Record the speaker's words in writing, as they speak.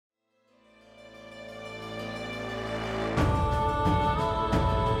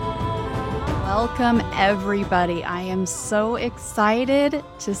Welcome, everybody. I am so excited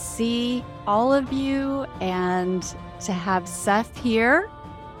to see all of you and to have Seph here.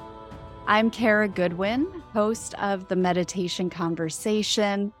 I'm Kara Goodwin, host of the Meditation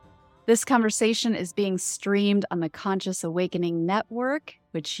Conversation. This conversation is being streamed on the Conscious Awakening Network,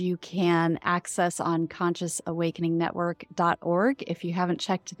 which you can access on consciousawakeningnetwork.org. If you haven't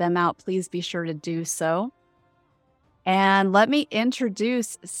checked them out, please be sure to do so. And let me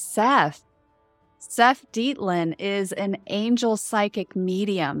introduce Seph. Seph Dietlin is an angel psychic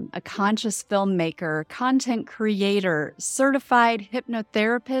medium, a conscious filmmaker, content creator, certified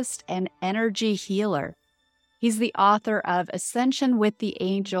hypnotherapist, and energy healer. He's the author of Ascension with the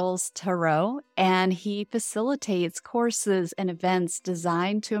Angels Tarot, and he facilitates courses and events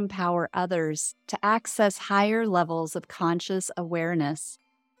designed to empower others to access higher levels of conscious awareness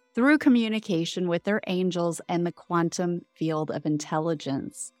through communication with their angels and the quantum field of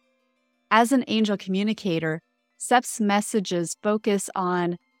intelligence. As an angel communicator, Seph's messages focus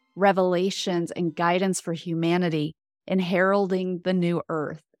on revelations and guidance for humanity in heralding the new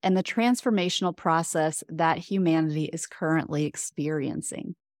earth and the transformational process that humanity is currently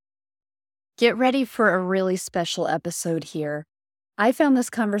experiencing. Get ready for a really special episode here. I found this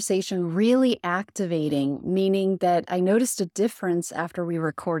conversation really activating, meaning that I noticed a difference after we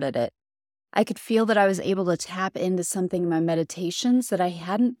recorded it. I could feel that I was able to tap into something in my meditations that I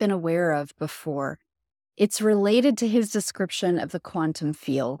hadn't been aware of before. It's related to his description of the quantum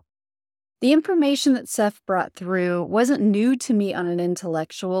field. The information that Seph brought through wasn't new to me on an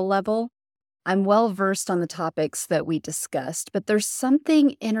intellectual level. I'm well versed on the topics that we discussed, but there's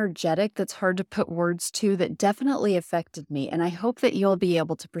something energetic that's hard to put words to that definitely affected me, and I hope that you'll be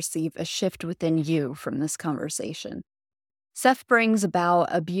able to perceive a shift within you from this conversation. Seph brings about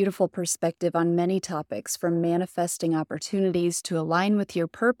a beautiful perspective on many topics, from manifesting opportunities to align with your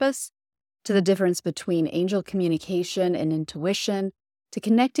purpose, to the difference between angel communication and intuition, to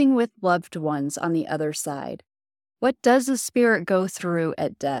connecting with loved ones on the other side. What does a spirit go through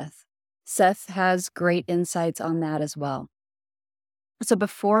at death? Seph has great insights on that as well. So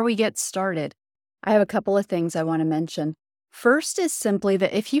before we get started, I have a couple of things I want to mention. First is simply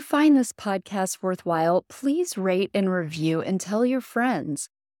that if you find this podcast worthwhile, please rate and review and tell your friends.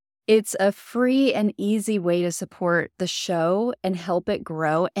 It's a free and easy way to support the show and help it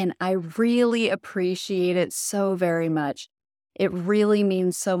grow, and I really appreciate it so very much. It really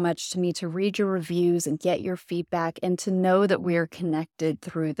means so much to me to read your reviews and get your feedback and to know that we're connected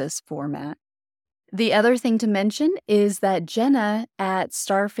through this format. The other thing to mention is that Jenna at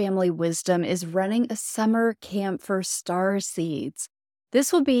Star Family Wisdom is running a summer camp for star seeds.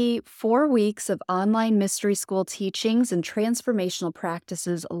 This will be 4 weeks of online mystery school teachings and transformational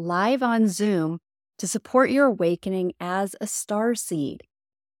practices live on Zoom to support your awakening as a star seed.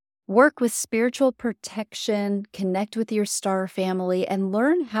 Work with spiritual protection, connect with your star family, and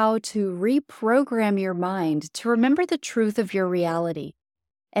learn how to reprogram your mind to remember the truth of your reality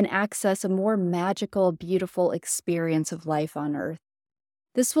and access a more magical, beautiful experience of life on Earth.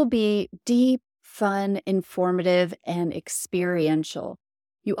 This will be deep, fun, informative, and experiential.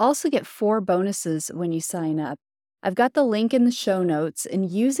 You also get 4 bonuses when you sign up. I've got the link in the show notes,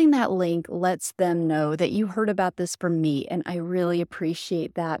 and using that link lets them know that you heard about this from me, and I really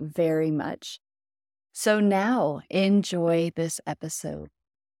appreciate that very much. So now, enjoy this episode.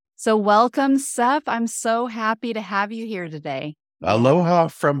 So welcome, Seph. I'm so happy to have you here today. Aloha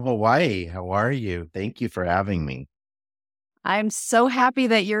from Hawaii. How are you? Thank you for having me. I'm so happy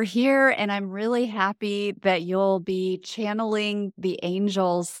that you're here, and I'm really happy that you'll be channeling the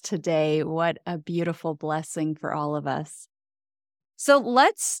angels today. What a beautiful blessing for all of us. So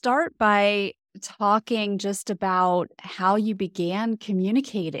let's start by talking just about how you began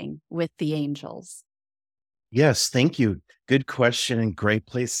communicating with the angels. Yes, thank you. Good question and great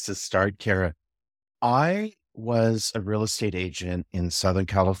place to start, Kara. I was a real estate agent in Southern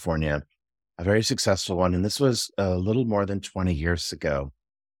California, a very successful one. And this was a little more than 20 years ago.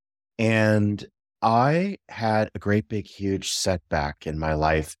 And I had a great big, huge setback in my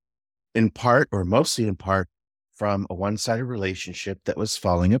life, in part, or mostly in part, from a one-sided relationship that was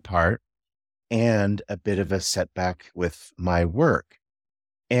falling apart and a bit of a setback with my work.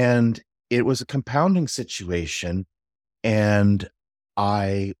 And it was a compounding situation. And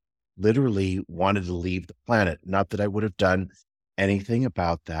I literally wanted to leave the planet. Not that I would have done anything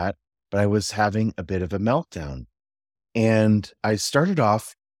about that, but I was having a bit of a meltdown. And I started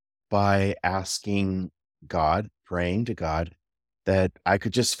off by asking God, praying to God, that I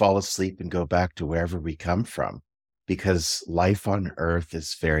could just fall asleep and go back to wherever we come from, because life on earth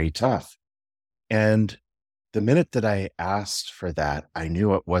is very tough. And the minute that I asked for that, I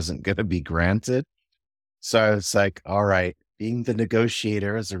knew it wasn't going to be granted. So I was like, all right, being the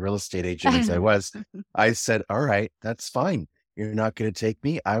negotiator as a real estate agent as I was, I said, all right, that's fine. You're not going to take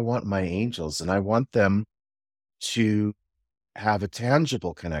me. I want my angels and I want them to have a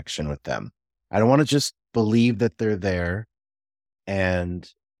tangible connection with them. I don't want to just believe that they're there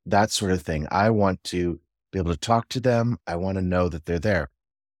and that sort of thing. I want to be able to talk to them. I want to know that they're there.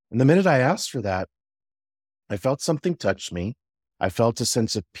 And the minute I asked for that, I felt something touch me. I felt a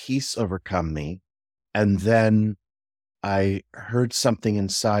sense of peace overcome me. And then I heard something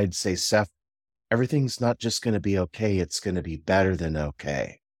inside say, Seph, everything's not just going to be okay. It's going to be better than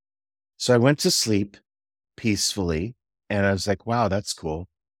okay. So I went to sleep peacefully and I was like, wow, that's cool.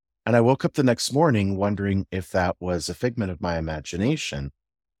 And I woke up the next morning wondering if that was a figment of my imagination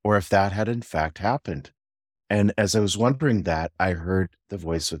or if that had in fact happened. And as I was wondering that, I heard the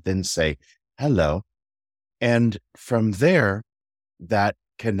voice within say, hello. And from there, that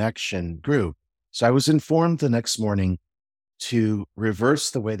connection grew. So I was informed the next morning to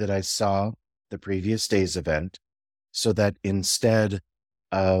reverse the way that I saw the previous day's event so that instead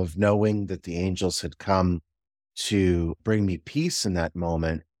of knowing that the angels had come to bring me peace in that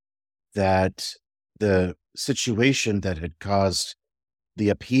moment, that the situation that had caused the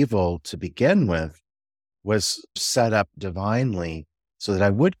upheaval to begin with was set up divinely so that I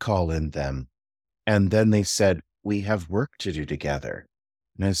would call in them. And then they said, we have work to do together.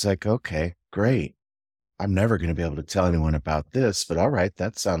 And I was like, okay, great. I'm never going to be able to tell anyone about this, but all right,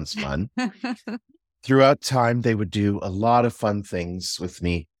 that sounds fun. Throughout time, they would do a lot of fun things with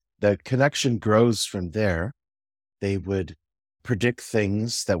me. The connection grows from there. They would predict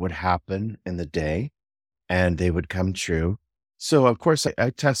things that would happen in the day and they would come true. So, of course, I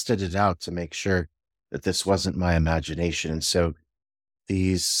tested it out to make sure that this wasn't my imagination. And so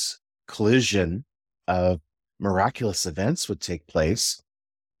these collision of miraculous events would take place.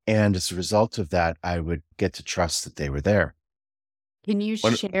 And as a result of that, I would get to trust that they were there. Can you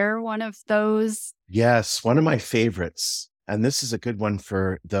One, share one of those? yes, one of my favorites, and this is a good one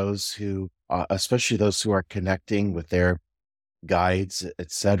for those who, especially those who are connecting with their guides,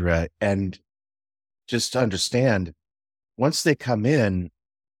 etc. And just to understand, once they come in,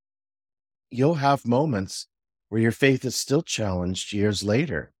 you'll have moments where your faith is still challenged years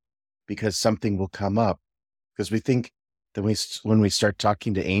later because something will come up. Because we think that when we start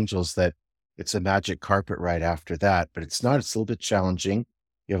talking to angels that it's a magic carpet right after that, but it's not. It's a little bit challenging.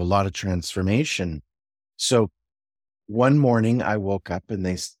 You have a lot of transformation. So one morning I woke up and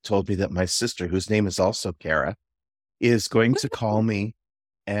they told me that my sister, whose name is also Kara, is going to call me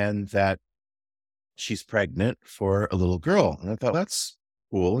and that she's pregnant for a little girl. And I thought, that's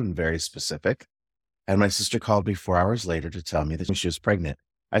cool and very specific. And my sister called me 4 hours later to tell me that she was pregnant.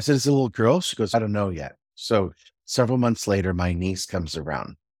 I said, is it a little girl? She goes, I don't know yet. So several months later, my niece comes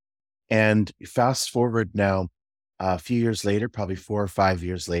around. And fast forward now, a few years later, probably 4 or 5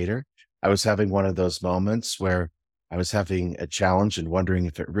 years later, I was having one of those moments where I was having a challenge and wondering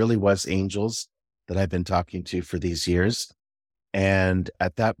if it really was angels that I've been talking to for these years. And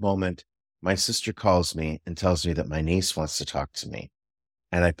at that moment, my sister calls me and tells me that my niece wants to talk to me.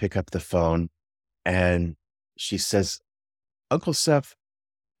 And I pick up the phone and she says, Uncle Seph,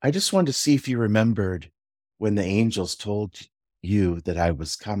 I just wanted to see if you remembered when the angels told you that I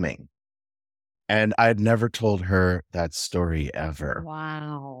was coming. And I'd never told her that story ever.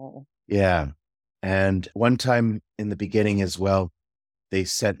 Wow. Yeah. And one time in the beginning as well, they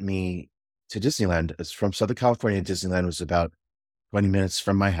sent me to Disneyland. It's from Southern California. Disneyland was about 20 minutes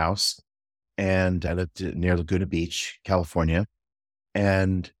from my house. And I lived near Laguna Beach, California.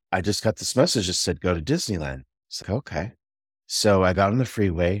 And I just got this message that said, go to Disneyland. It's like, okay. So I got on the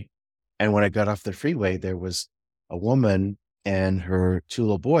freeway. And when I got off the freeway, there was a woman and her two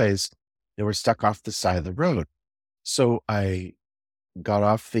little boys. They were stuck off the side of the road. So I got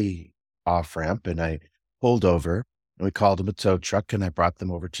off the off ramp and I pulled over and we called them a tow truck and I brought them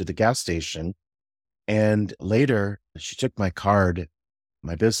over to the gas station. And later she took my card,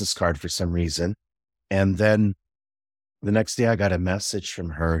 my business card for some reason. And then the next day I got a message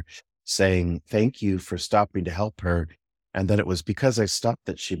from her saying, thank you for stopping to help her. And that it was because I stopped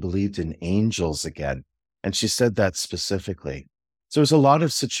that she believed in angels again. And she said that specifically. So there's a lot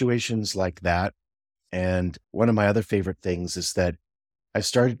of situations like that. And one of my other favorite things is that I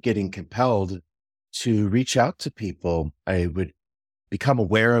started getting compelled to reach out to people. I would become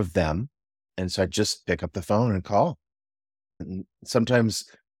aware of them. And so I'd just pick up the phone and call. And sometimes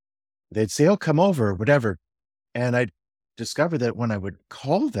they'd say, oh, come over, or whatever. And I'd discover that when I would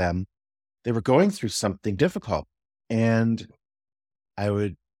call them, they were going through something difficult. And I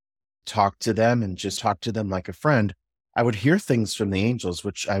would talk to them and just talk to them like a friend, I would hear things from the angels,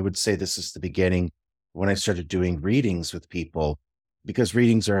 which I would say this is the beginning when I started doing readings with people, because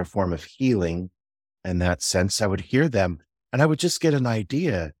readings are a form of healing in that sense. I would hear them and I would just get an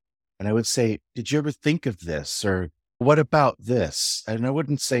idea. And I would say, did you ever think of this? Or what about this? And I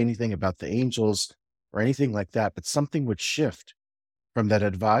wouldn't say anything about the angels or anything like that, but something would shift from that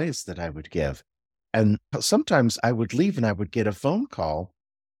advice that I would give. And sometimes I would leave and I would get a phone call.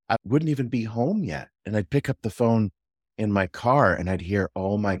 I wouldn't even be home yet. And I'd pick up the phone in my car and I'd hear,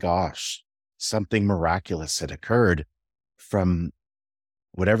 oh my gosh, something miraculous had occurred from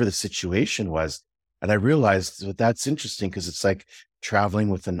whatever the situation was. And I realized that that's interesting because it's like traveling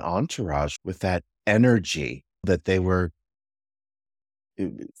with an entourage with that energy that they were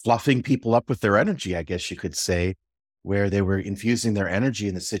fluffing people up with their energy, I guess you could say, where they were infusing their energy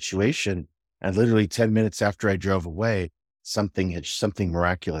in the situation. And literally 10 minutes after I drove away, something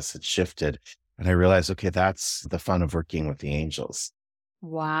miraculous had shifted. And I realized, okay, that's the fun of working with the angels.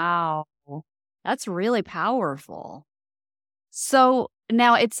 Wow. That's really powerful. So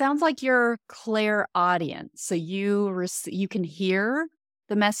now it sounds like you're clairaudient. So you can hear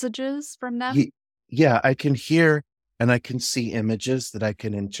the messages from them? Yeah, I can hear and I can see images that I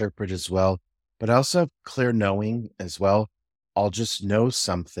can interpret as well, but I also have clear knowing as well. I'll just know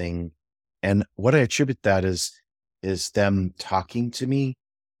something. And what I attribute that is them talking to me.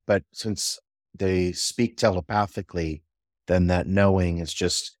 But since they speak telepathically, then that knowing is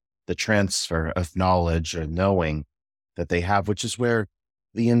just the transfer of knowledge or knowing that they have, which is where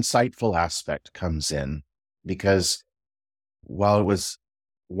the insightful aspect comes in. Because while it was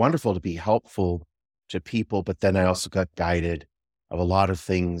wonderful to be helpful to people, but then I also got guided of a lot of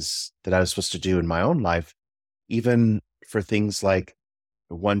things that I was supposed to do in my own life, even for things like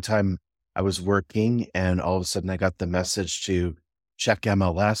one time I was working and all of a sudden I got the message to check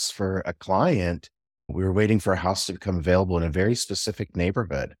MLS for a client. We were waiting for a house to become available in a very specific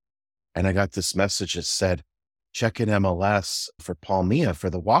neighborhood. And I got this message that said, check in MLS for Palmia for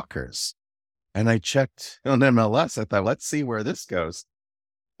the walkers. And I checked on MLS. I thought, let's see where this goes.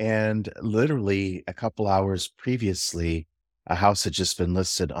 And literally a couple hours previously, a house had just been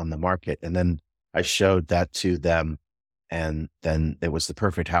listed on the market. And then I showed that to them. And then it was the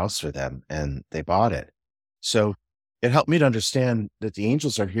perfect house for them and they bought it. So it helped me to understand that the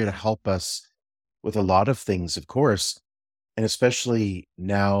angels are here to help us with a lot of things, of course. And especially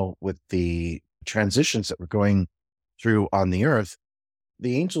now with the transitions that we're going through on the earth,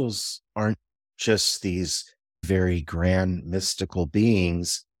 the angels aren't just these very grand mystical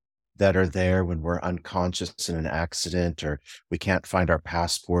beings that are there when we're unconscious in an accident or we can't find our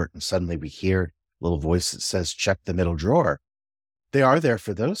passport and suddenly we hear a little voice that says, check the middle drawer. They are there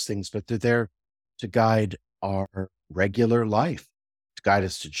for those things, but they're there to guide our regular life, to guide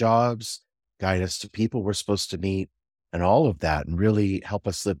us to jobs, guide us to people we're supposed to meet, and all of that, and really help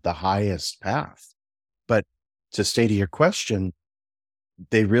us live the highest path. But to stay to your question,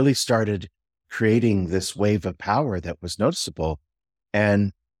 they really started creating this wave of power that was noticeable.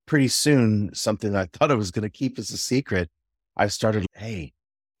 And pretty soon, something I thought I was going to keep as a secret, I started, hey,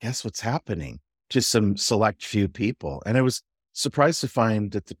 guess what's happening to some select few people. And I was surprised to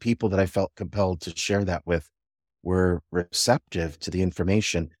find that the people that I felt compelled to share that with were receptive to the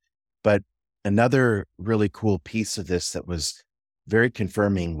information. But another really cool piece of this that was very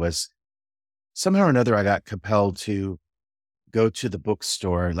confirming was somehow or another, I got compelled to go to the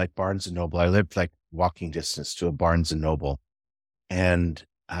bookstore like Barnes and Noble. I lived like walking distance to a Barnes and Noble. And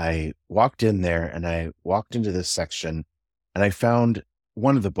I walked in there and I walked into this section and I found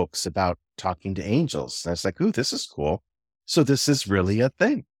one of the books about talking to angels. And I was like, ooh, this is cool. So this is really a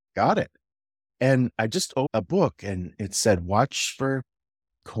thing. Got it. And I just opened a book and it said, watch for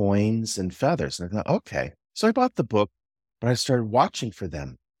coins and feathers. And I thought, okay. So I bought the book, but I started watching for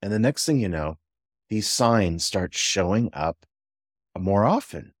them. And the next thing you know, these signs start showing up more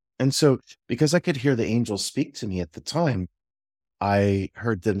often. And so because I could hear the angels speak to me at the time, I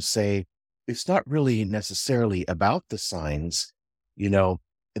heard them say, it's not really necessarily about the signs.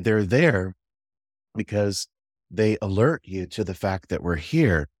 They're there because they alert you to the fact that we're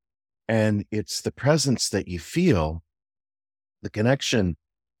here. And it's the presence that you feel, the connection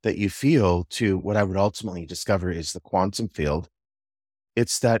that you feel to what I would ultimately discover is the quantum field.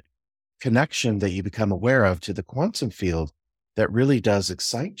 It's that connection that you become aware of to the quantum field that really does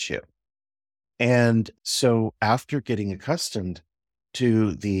excite you. And so after getting accustomed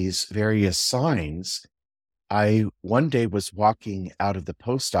to these various signs, I one day was walking out of the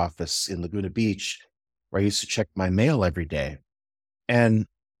post office in Laguna Beach, where I used to check my mail every day. And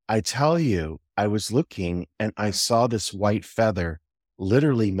I tell you, I was looking and I saw this white feather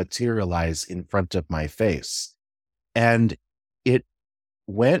literally materialize in front of my face. And it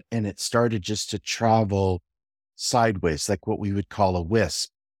went and it started just to travel sideways, like what we would call a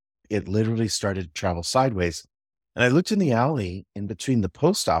wisp. It literally started to travel sideways. And I looked in the alley in between the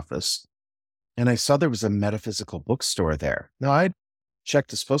post office and I saw there was a metaphysical bookstore there. Now, I'd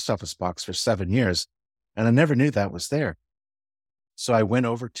checked this post office box for 7 years and I never knew that was there. So I went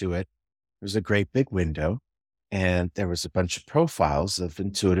over to it. There was a great big window and there was a bunch of profiles of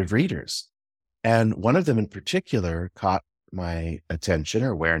intuitive readers. And one of them in particular caught my attention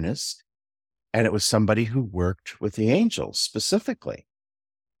or awareness. And it was somebody who worked with the angels specifically.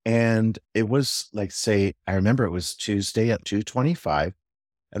 And it was like, say, I remember it was Tuesday at 2:25.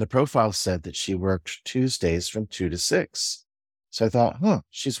 And the profile said that she worked Tuesdays from 2 to 6. So I thought,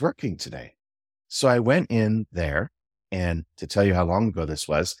 she's working today. So I went in there, and to tell you how long ago this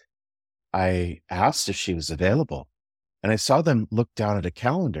was, I asked if she was available. And I saw them look down at a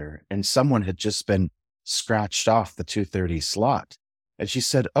calendar, and someone had just been scratched off the 2:30 slot. And she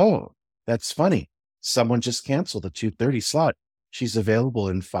said, "Oh, that's funny. Someone just canceled the 2:30 slot. She's available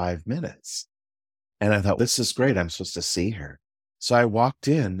in 5 minutes." And I thought, this is great. I'm supposed to see her. So I walked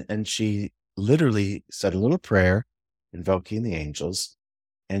in and she literally said a little prayer, invoking the angels.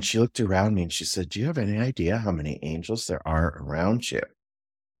 And she looked around me and she said, "Do you have any idea how many angels there are around you?"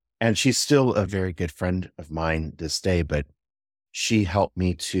 And she's still a very good friend of mine this day, but she helped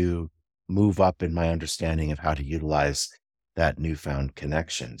me to move up in my understanding of how to utilize that newfound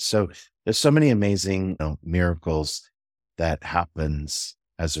connection. So there's so many amazing miracles that happens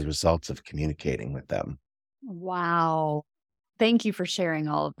as a result of communicating with them. Wow. Thank you for sharing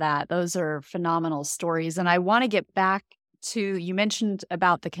all of that. Those are phenomenal stories. And I want to get back to, you mentioned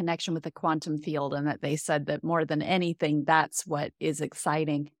about the connection with the quantum field and that they said that more than anything, that's what is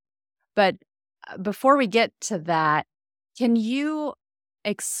exciting. But before we get to that, can you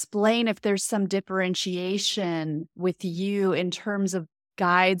explain if there's some differentiation with you in terms of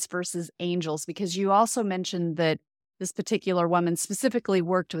guides versus angels? Because you also mentioned that this particular woman specifically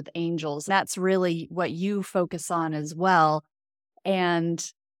worked with angels. That's really what you focus on as well. And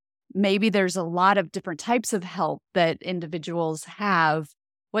maybe there's a lot of different types of help that individuals have.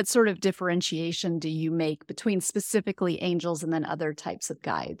 What sort of differentiation do you make between specifically angels and then other types of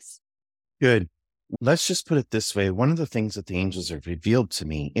guides? Good. Let's just put it this way. One of the things that the angels have revealed to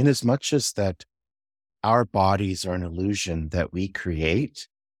me, in as much as that our bodies are an illusion that we create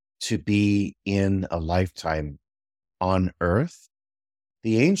to be in a lifetime on earth,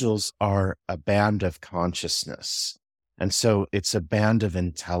 the angels are a band of consciousness. And so it's a band of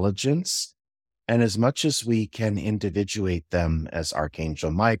intelligence. And as much as we can individuate them as Archangel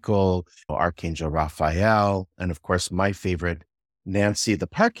Michael, Archangel Raphael, and of course, my favorite, Nancy, the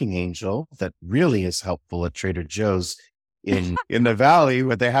parking angel, that really is helpful at Trader Joe's in the valley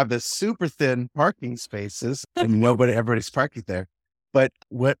where they have this super thin parking spaces and everybody's parking there. But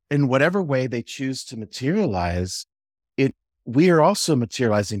in whatever way they choose to materialize, we are also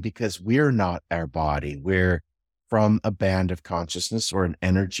materializing because we're not our body. We're from a band of consciousness or an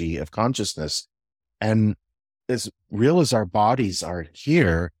energy of consciousness. And as real as our bodies are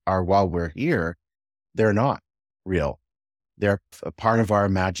while we're here, they're not real. They're a part of our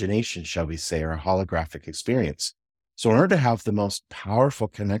imagination, shall we say, or a holographic experience. So in order to have the most powerful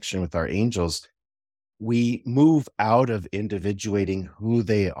connection with our angels, we move out of individuating who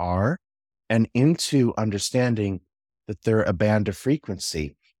they are and into understanding that they're a band of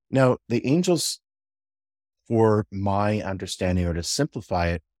frequency. Now, the angels, for my understanding, or to simplify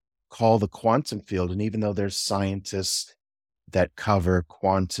it, call the quantum field. And even though there's scientists that cover the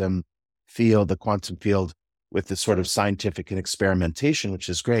quantum field with this sort of scientific and experimentation, which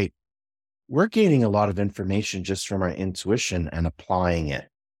is great, we're gaining a lot of information just from our intuition and applying it.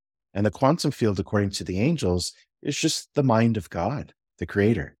 And the quantum field, according to the angels, is just the mind of God, the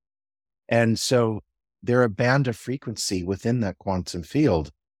creator. And so they're a band of frequency within that quantum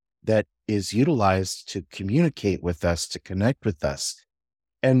field that is utilized to communicate with us, to connect with us.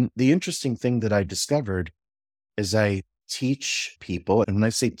 And the interesting thing that I discovered is I teach people, and when I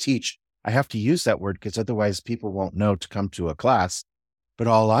say teach, I have to use that word because otherwise people won't know to come to a class. But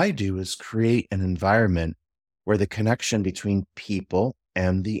all I do is create an environment where the connection between people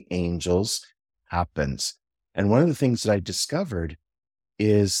and the angels happens. And one of the things that I discovered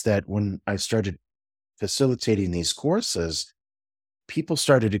is that when I started facilitating these courses, people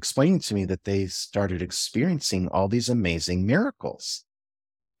started explaining to me that they started experiencing all these amazing miracles.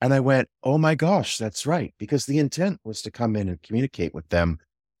 And I went, oh my gosh, that's right. Because the intent was to come in and communicate with them,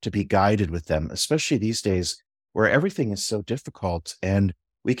 to be guided with them, especially these days where everything is so difficult. And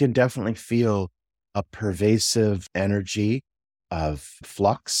we can definitely feel a pervasive energy of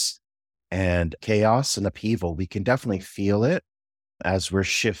flux and chaos and upheaval. We can definitely feel it as we're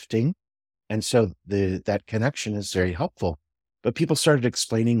shifting. And so that connection is very helpful. But people started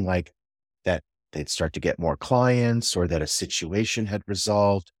explaining like that they'd start to get more clients or that a situation had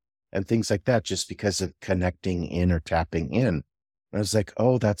resolved and things like that just because of connecting in or tapping in. And I was like,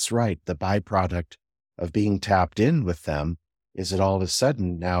 oh, that's right. The byproduct of being tapped in with them is that all of a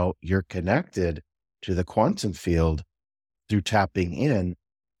sudden now you're connected to the quantum field through tapping in,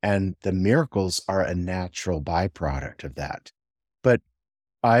 and the miracles are a natural byproduct of that. But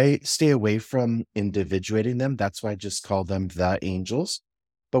I stay away from individuating them. That's why I just call them the angels.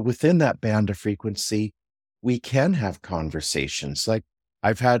 But within that band of frequency, we can have conversations. Like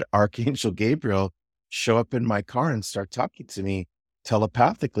I've had Archangel Gabriel show up in my car and start talking to me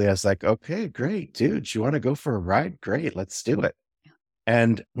telepathically. I was like, okay, great, dude. You want to go for a ride? Great, let's do it.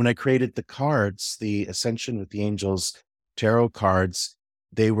 And when I created the cards, the Ascension with the Angels tarot cards,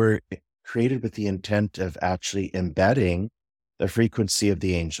 they were created with the intent of actually embedding the frequency of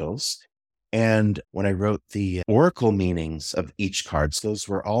the angels. And when I wrote the oracle meanings of each cards, those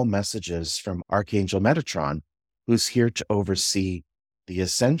were all messages from Archangel Metatron, who's here to oversee the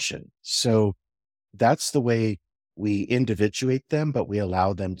ascension. So that's the way we individuate them, but we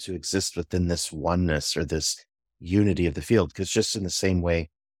allow them to exist within this oneness or this unity of the field. Because just in the same way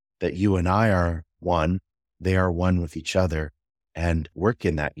that you and I are one, they are one with each other and work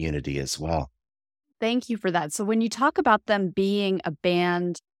in that unity as well. Thank you for that. So when you talk about them being a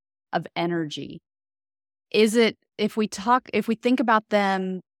band of energy, is it, if we think about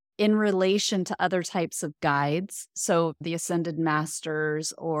them in relation to other types of guides, so the ascended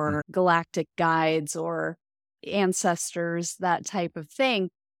masters or galactic guides or ancestors, that type of thing,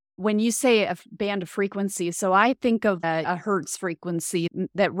 when you say a band of frequency, so I think of a Hertz frequency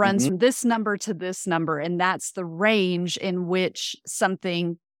that runs from this number to this number, and that's the range in which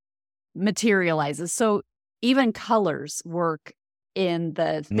something materializes. So even colors work in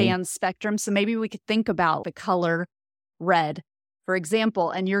the band spectrum. So maybe we could think about the color red, for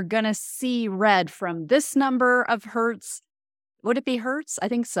example, and you're going to see red from this number of hertz. Would it be hertz? I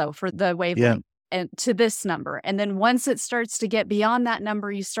think so, for the wavelength. And to this number. And then once it starts to get beyond that number,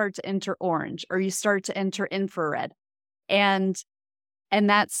 you start to enter orange or you start to enter infrared. And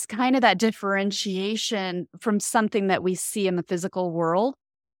that's kind of that differentiation from something that we see in the physical world.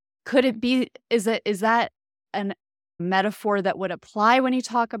 Could it be, is that a metaphor that would apply when you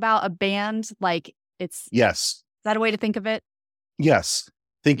talk about a band? Like Yes. Is that a way to think of it? Yes.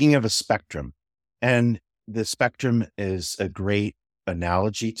 Thinking of a spectrum. And the spectrum is a great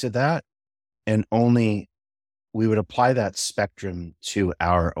analogy to that. And only we would apply that spectrum to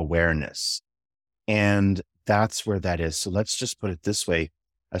our awareness. And that's where that is. So let's just put it this way.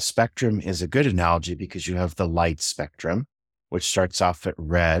 A spectrum is a good analogy because you have the light spectrum, which starts off at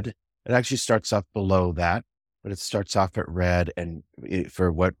red. It actually starts off below that, but it starts off at red and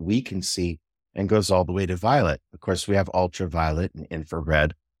for what we can see and goes all the way to violet. Of course, we have ultraviolet and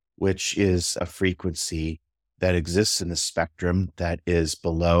infrared, which is a frequency that exists in the spectrum that is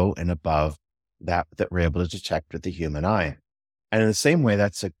below and above that we're able to detect with the human eye. And in the same way,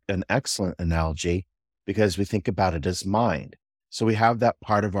 that's an excellent analogy because we think about it as mind. So we have that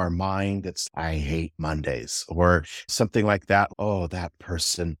part of our mind that's, I hate Mondays or something like that. Oh, that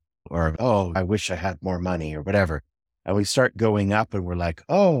person, or, oh, I wish I had more money or whatever. And we start going up and we're like,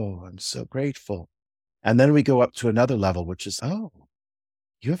 oh, I'm so grateful. And then we go up to another level, which is, oh,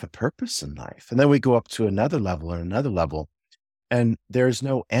 you have a purpose in life. And then we go up to another level and another level. And there's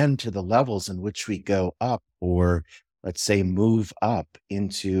no end to the levels in which we go up or, let's say, move up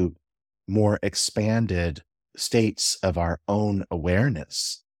into more expanded states of our own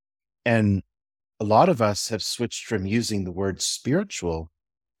awareness. And a lot of us have switched from using the word spiritual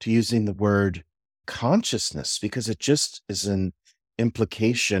to using the word consciousness because it just is an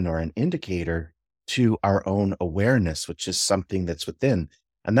implication or an indicator to our own awareness, which is something that's within.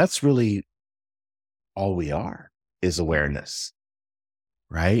 And that's really all we are, is awareness.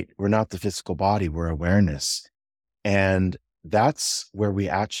 Right? We're not the physical body, we're awareness. And that's where we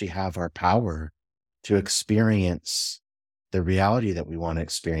actually have our power to experience the reality that we want to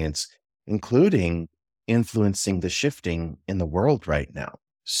experience, including influencing the shifting in the world right now.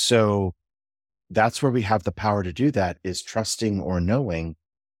 So that's where we have the power to do that, is trusting or knowing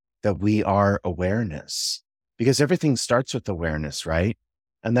that we are awareness, because everything starts with awareness, right?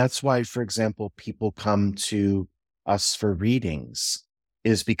 And that's why, for example, people come to us for readings,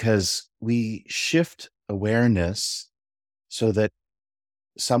 is because we shift awareness so that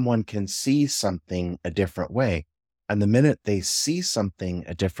someone can see something a different way. And the minute they see something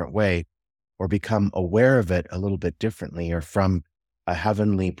a different way, or become aware of it a little bit differently, or from a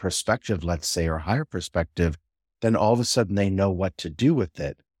heavenly perspective, let's say, or higher perspective, then all of a sudden they know what to do with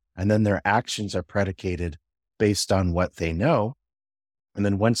it. And then their actions are predicated based on what they know. And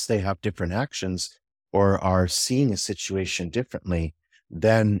then once they have different actions or are seeing a situation differently,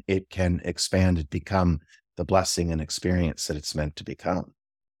 then it can expand and become the blessing and experience that it's meant to become.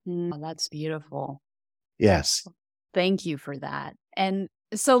 That's beautiful. Yes. Thank you for that. And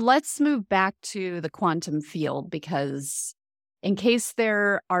so let's move back to the quantum field, because in case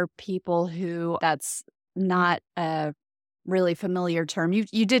there are people who that's not a really familiar term,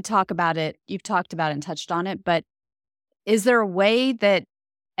 you did talk about it, you've talked about it and touched on it, but is there a way that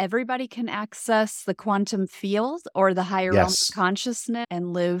everybody can access the quantum field or the higher realms of Yes. consciousness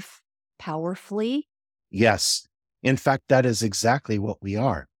and live powerfully? Yes. In fact, that is exactly what we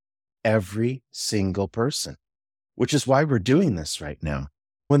are. Every single person, which is why we're doing this right now.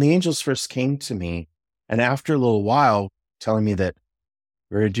 When the angels first came to me, and after a little while telling me that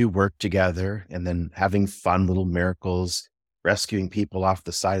we're going to do work together and then having fun little miracles, rescuing people off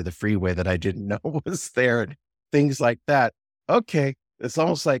the side of the freeway that I didn't know was there, and things like that. Okay. It's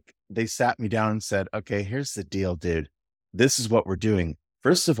almost like they sat me down and said, okay, here's the deal, dude. This is what we're doing.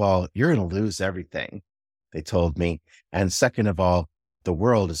 First of all, you're going to lose everything, they told me. And second of all, the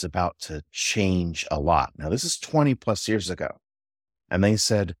world is about to change a lot. Now, this is 20 plus years ago. And they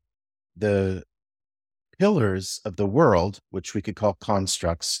said the pillars of the world, which we could call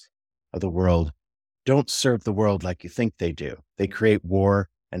constructs of the world, don't serve the world like you think they do. They create war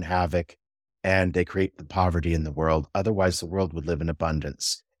and havoc, and they create the poverty in the world. Otherwise, the world would live in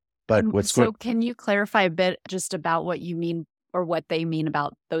abundance. But So can you clarify a bit just about what you mean or what they mean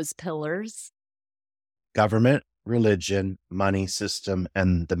about those pillars? Government, religion, money system,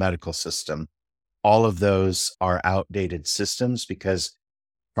 and the medical system, all of those are outdated systems because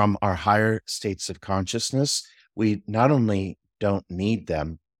from our higher states of consciousness, we not only don't need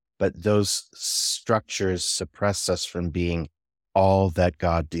them, but those structures suppress us from being all that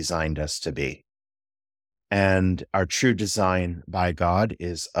God designed us to be. And our true design by God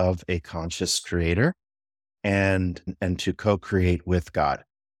is of a conscious creator and to co-create with God.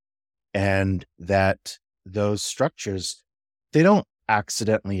 And that those structures, they don't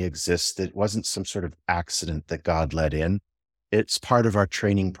accidentally exist. It wasn't some sort of accident that God let in. It's part of our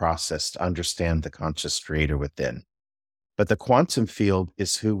training process to understand the conscious creator within. But the quantum field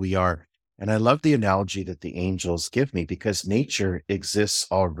is who we are. And I love the analogy that the angels give me because nature exists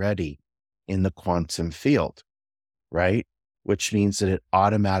already in the quantum field, right? Which means that it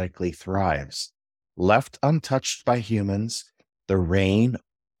automatically thrives. Left untouched by humans, the rain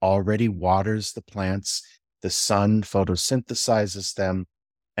already waters the plants, the sun photosynthesizes them,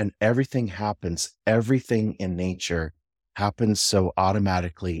 and everything happens. Everything in nature happens so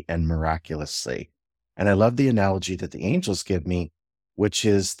automatically and miraculously. And I love the analogy that the angels give me, which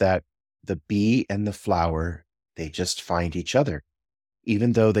is that the bee and the flower, they just find each other,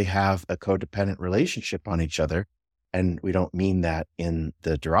 even though they have a codependent relationship on each other. And we don't mean that in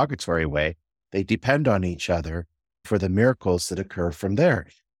the derogatory way. They depend on each other for the miracles that occur from there.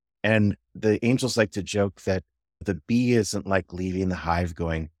 And the angels like to joke that the bee isn't like leaving the hive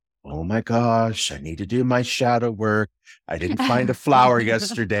going, oh my gosh, I need to do my shadow work. I didn't find a flower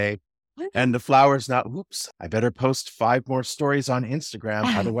yesterday. And the flower's not, whoops, I better post 5 more stories on Instagram.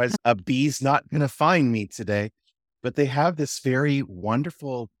 Otherwise, a bee's not going to find me today. But they have this very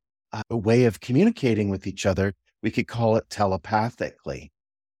wonderful way of communicating with each other. We could call it telepathically.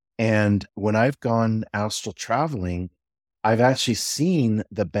 And when I've gone astral traveling, I've actually seen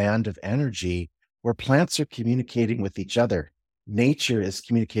the band of energy where plants are communicating with each other. Nature is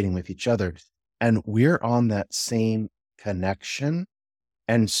communicating with each other. And we're on that same connection.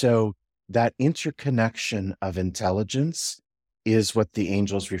 And so that interconnection of intelligence is what the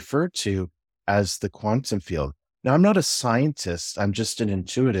angels refer to as the quantum field. Now, I'm not a scientist. I'm just an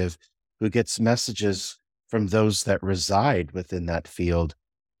intuitive who gets messages from those that reside within that field.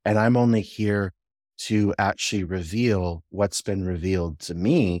 And I'm only here to actually reveal what's been revealed to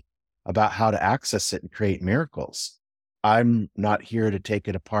me about how to access it and create miracles. I'm not here to take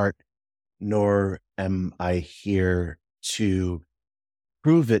it apart, nor am I here to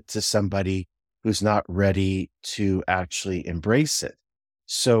prove it to somebody who's not ready to actually embrace it.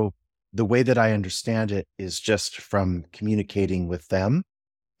 So the way that I understand it is just from communicating with them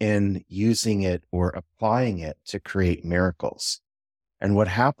and using it or applying it to create miracles. And what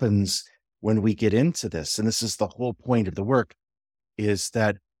happens when we get into this, and this is the whole point of the work, is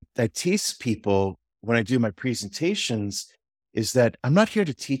that I teach people when I do my presentations is that I'm not here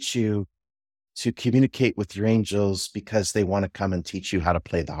to teach you to communicate with your angels because they want to come and teach you how to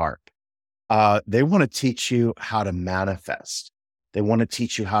play the harp. They want to teach you how to manifest. They want to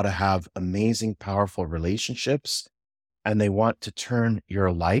teach you how to have amazing, powerful relationships. And they want to turn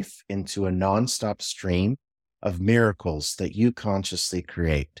your life into a nonstop stream of miracles that you consciously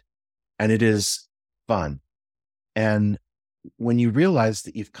create. And it is fun. And when you realize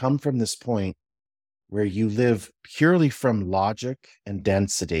that you've come from this point where you live purely from logic and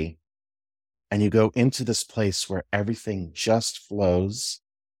density, and you go into this place where everything just flows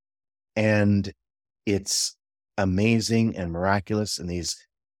and it's amazing and miraculous, and these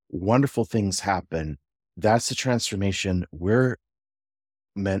wonderful things happen, that's the transformation we're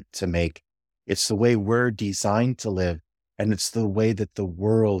meant to make. It's the way we're designed to live, and it's the way that the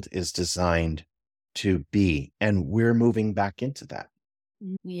world is designed to be. And we're moving back into that.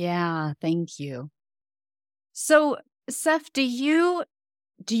 Yeah, thank you. So, Seph, do you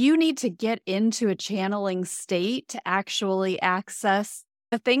need to get into a channeling state to actually access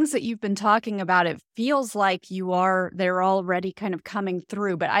the things that you've been talking about? It feels like they're already kind of coming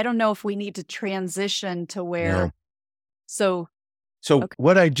through, but I don't know if we need to transition to where. No. So okay.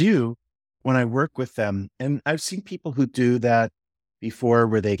 What I do when I work with them, and I've seen people who do that before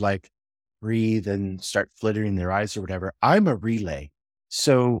where they like breathe and start flittering their eyes or whatever. I'm a relay.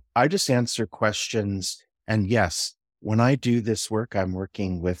 So I just answer questions. And yes, when I do this work, I'm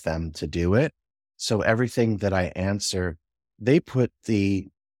working with them to do it. So everything that I answer, they put the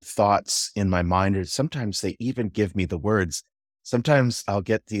thoughts in my mind, or sometimes they even give me the words. Sometimes I'll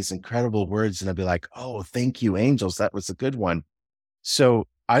get these incredible words and I'll be like, oh, thank you, angels. That was a good one. So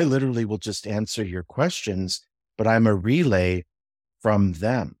I literally will just answer your questions, but I'm a relay from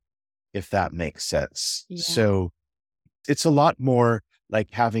them, if that makes sense. Yeah. So it's a lot more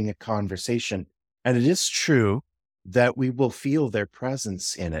like having a conversation. And it is true that we will feel their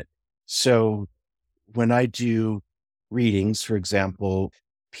presence in it. So when I do readings, for example,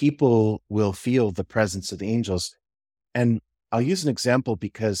 people will feel the presence of the angels. And I'll use an example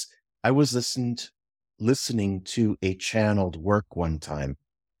because I was listening to a channeled work one time,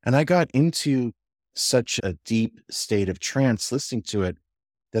 and I got into such a deep state of trance listening to it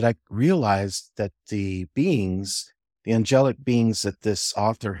that I realized that the angelic beings that this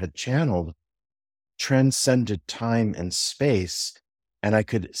author had channeled transcended time and space. And I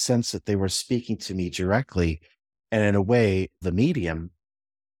could sense that they were speaking to me directly. And in a way, the medium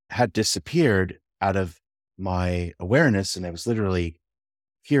had disappeared out of my awareness. And I was literally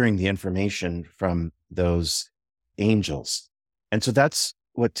hearing the information from those angels. And so that's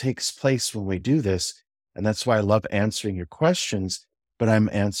what takes place when we do this. And that's why I love answering your questions, but I'm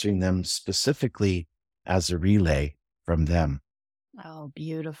answering them specifically as a relay from them. Oh,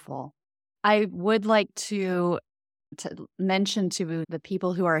 beautiful. I would like to mention to the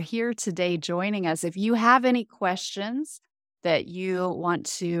people who are here today joining us, if you have any questions that you want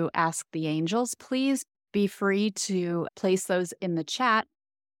to ask the angels, please be free to place those in the chat,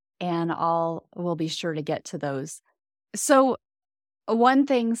 and we'll be sure to get to those. So one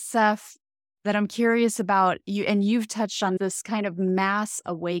thing, Seph, that I'm curious about, you've touched on this kind of mass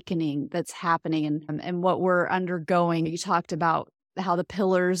awakening that's happening and what we're undergoing. You talked about how the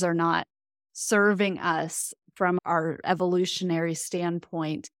pillars are not serving us from our evolutionary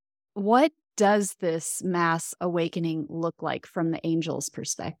standpoint. What does this mass awakening look like from the angels'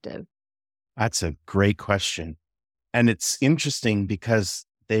 perspective? That's a great question. And it's interesting because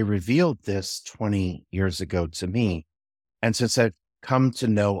they revealed this 20 years ago to me. And since I've come to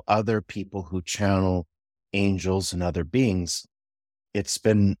know other people who channel angels and other beings, it's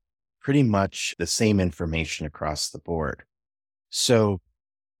been pretty much the same information across the board. So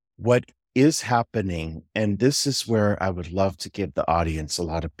what is happening, and this is where I would love to give the audience a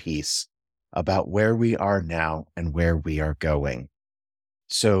lot of peace about where we are now and where we are going.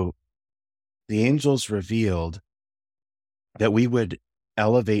 So the angels revealed that we would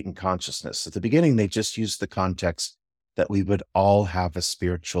elevate in consciousness. At the beginning, they just used the context that we would all have a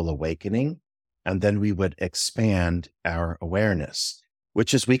spiritual awakening, and then we would expand our awareness,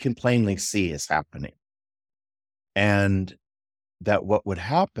 which, as we can plainly see, is happening. And that what would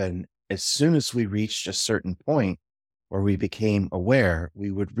happen as soon as we reached a certain point where we became aware, we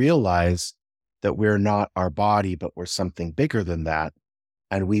would realize that we're not our body, but we're something bigger than that.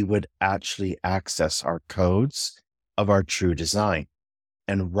 And we would actually access our codes of our true design.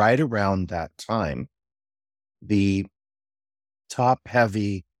 And right around that time, the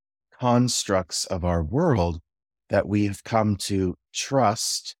top-heavy constructs of our world that we have come to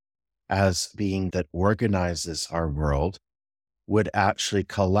trust as being that organizes our world would actually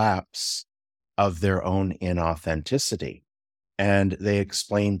collapse of their own inauthenticity. And they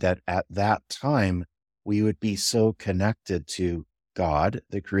explained that at that time, we would be so connected to God,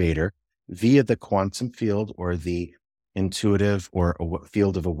 the creator, via the quantum field or the intuitive or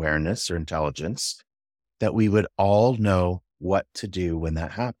field of awareness or intelligence, that we would all know what to do when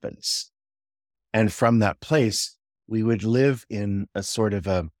that happens. And from that place, we would live in a sort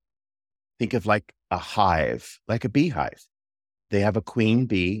of think of like a hive, like a beehive. They have a queen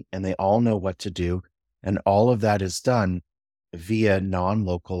bee and they all know what to do. And all of that is done via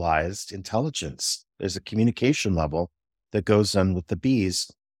non-localized intelligence. There's a communication level that goes on with the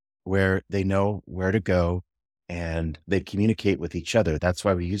bees where they know where to go and they communicate with each other. That's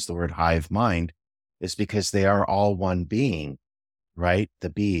why we use the word hive mind, is because they are all one being, right? The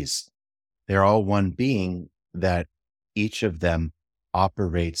bees, they're all one being that each of them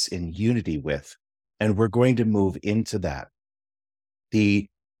operates in unity with. And we're going to move into that. The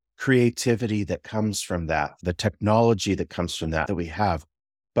creativity that comes from that, the technology that comes from that we have.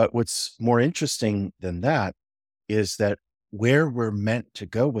 But what's more interesting than that is that where we're meant to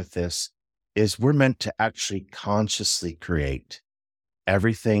go with this is we're meant to actually consciously create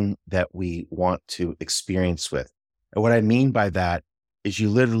everything that we want to experience with. And what I mean by that is you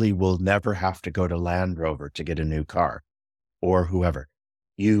literally will never have to go to Land Rover to get a new car or whoever.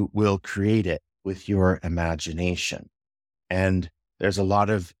 You will create it with your imagination. And there's a lot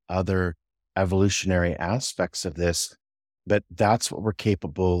of other evolutionary aspects of this, but that's what we're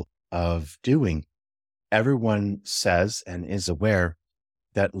capable of doing. Everyone says and is aware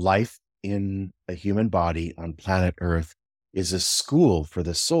that life in a human body on planet Earth is a school for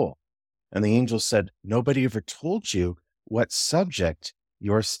the soul. And the angel said, nobody ever told you what subject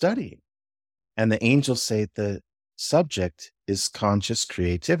you're studying. And the angels say the subject is conscious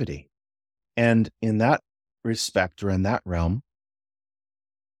creativity. And in that respect, or in that realm,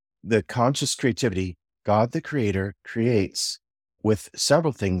 the conscious creativity, God the Creator creates with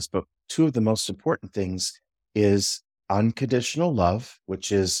several things, but two of the most important things is unconditional love,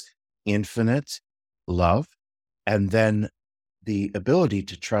 which is infinite love, and then the ability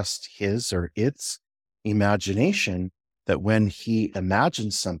to trust his or its imagination, that when he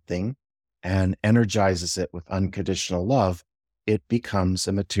imagines something and energizes it with unconditional love, it becomes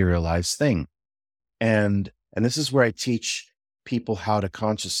a materialized thing. And this is where I teach people how to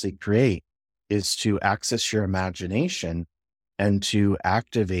consciously create, is to access your imagination and to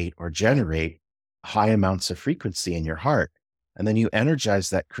activate or generate high amounts of frequency in your heart. And then you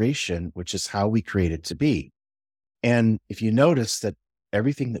energize that creation, which is how we create it to be. And if you notice that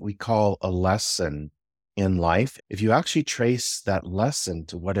everything that we call a lesson in life, if you actually trace that lesson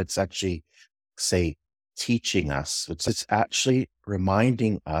to what it's actually, say, teaching us, it's actually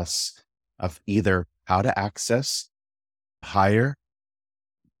reminding us of either how to access higher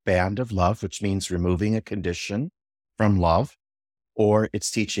band of love, which means removing a condition from love, or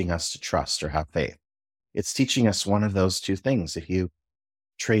it's teaching us to trust or have faith. It's teaching us one of those two things if you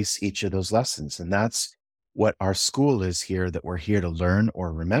trace each of those lessons. And that's what our school is here, that we're here to learn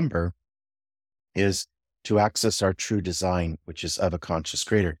or remember, is to access our true design, which is of a conscious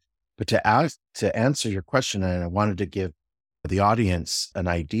creator. But to answer your question, and I wanted to give the audience an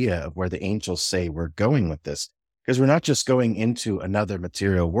idea of where the angels say we're going with this, because we're not just going into another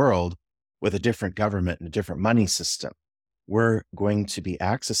material world with a different government and a different money system. We're going to be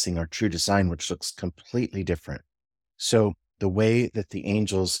accessing our true design, which looks completely different. So the way that the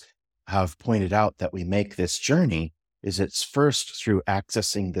angels have pointed out that we make this journey is it's first through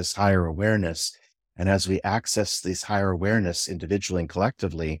accessing this higher awareness. And as we access this higher awareness individually and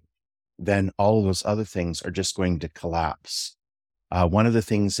collectively, then all of those other things are just going to collapse. One of the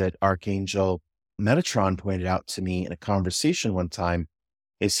things that Archangel Metatron pointed out to me in a conversation one time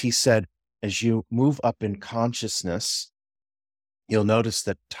is he said, as you move up in consciousness, you'll notice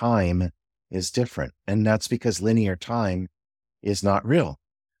that time is different. And that's because linear time is not real.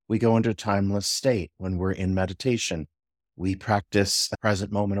 We go into a timeless state when we're in meditation. We practice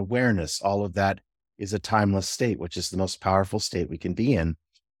present moment awareness. All of that is a timeless state, which is the most powerful state we can be in,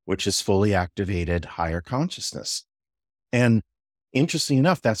 which is fully activated higher consciousness. And interesting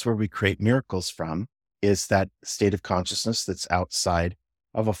enough, that's where we create miracles from, is that state of consciousness that's outside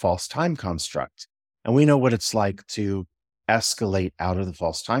of a false time construct. And we know what it's like to escalate out of the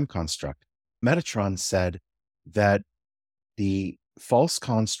false time construct. Metatron said that the false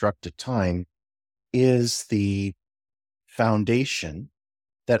construct of time is the foundation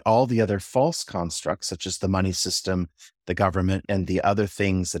that all the other false constructs, such as the money system, the government, and the other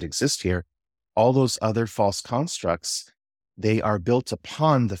things that exist here, all those other false constructs, they are built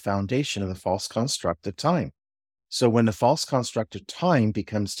upon the foundation of the false construct of time. So when the false construct of time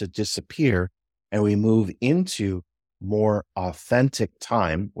becomes to disappear and we move into more authentic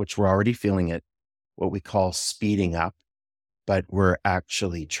time, which we're already feeling it, what we call speeding up, but we're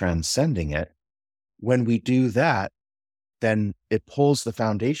actually transcending it. When we do that, then it pulls the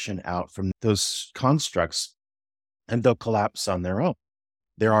foundation out from those constructs and they'll collapse on their own.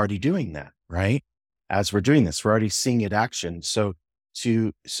 They're already doing that, right? As we're doing this, we're already seeing it action. So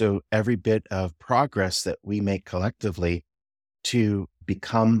every bit of progress that we make collectively to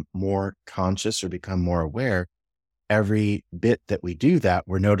become more conscious or become more aware, every bit that we do that,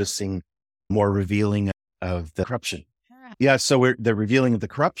 we're noticing more revealing of the corruption. Yeah. So the revealing of the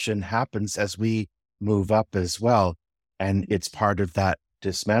corruption happens as we move up as well. And it's part of that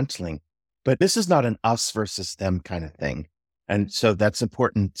dismantling. But this is not an us versus them kind of thing. And so that's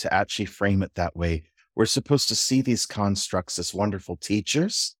important to actually frame it that way. We're supposed to see these constructs as wonderful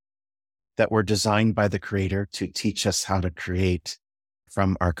teachers that were designed by the creator to teach us how to create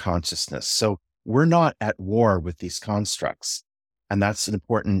from our consciousness. So we're not at war with these constructs. And that's an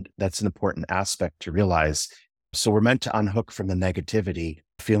important aspect to realize. So we're meant to unhook from the negativity,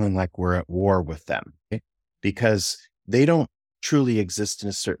 feeling like we're at war with them, okay? Because they don't truly exist in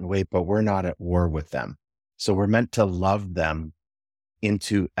a certain way, but we're not at war with them. So we're meant to love them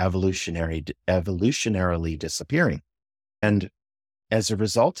into evolutionarily disappearing. And as a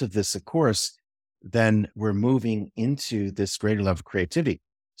result of this, of course, then we're moving into this greater level of creativity.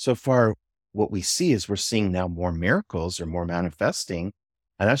 So far, what we see is we're seeing now more miracles or more manifesting.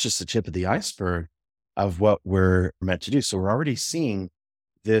 And that's just the tip of the iceberg of what we're meant to do. So we're already seeing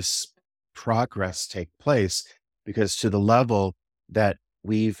this progress take place because to the level that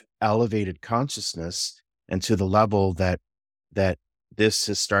we've elevated consciousness and to the level that this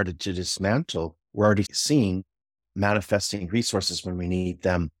has started to dismantle, we're already seeing manifesting resources when we need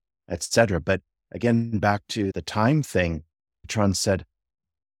them, etc. But again, back to the time thing, Tron said,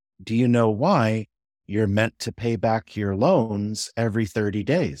 do you know why you're meant to pay back your loans every 30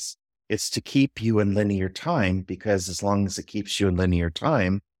 days? It's to keep you in linear time, because as long as it keeps you in linear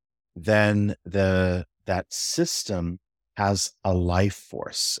time, then that system has a life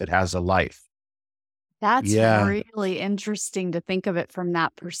force. It has a life. That's really interesting to think of it from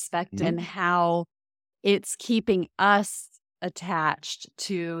that perspective and how it's keeping us attached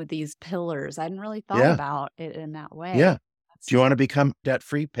to these pillars. I hadn't really thought about it in that way. Yeah. Do you want to become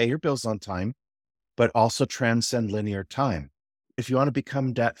debt-free? Pay your bills on time, but also transcend linear time. If you want to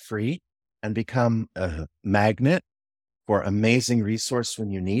become debt-free and become a magnet for amazing resource when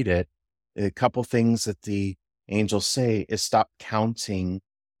you need it, a couple things that the angels say is stop counting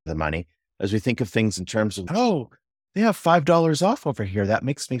the money. As we think of things in terms of, oh, they have $5 off over here. That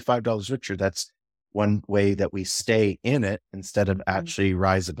makes me $5 richer. That's one way that we stay in it instead of actually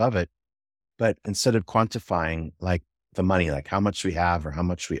rise above it. But instead of quantifying like the money, like how much we have or how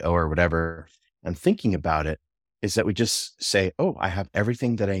much we owe or whatever, and thinking about it, is that we just say, oh, I have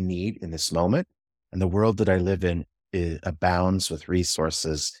everything that I need in this moment. And the world that I live in abounds with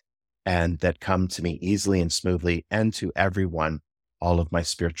resources and that come to me easily and smoothly, and to everyone, all of my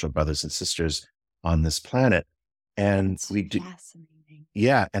spiritual brothers and sisters on this planet. And we do,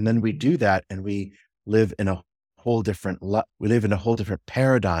 and then we do that, and we live in a whole different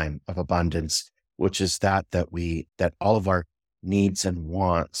paradigm of abundance, which is that all of our needs and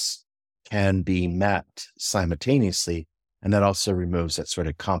wants can be met simultaneously. And that also removes that sort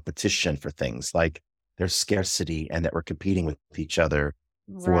of competition for things, like there's scarcity and that we're competing with each other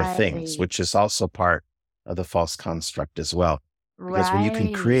for things, which is also part of the false construct as well. Because when you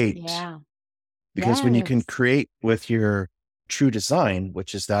can create, when you can create with your true design,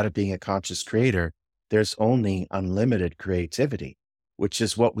 which is that of being a conscious creator, there's only unlimited creativity, which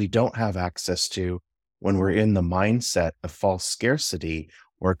is what we don't have access to when we're in the mindset of false scarcity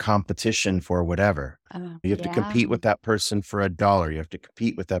or competition for whatever. You have to compete with that person for $1. You have to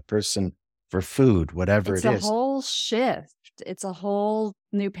compete with that person for food, whatever it is. It's a whole shift. It's a whole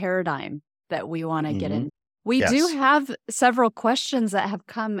new paradigm that we want to get in. We do have several questions that have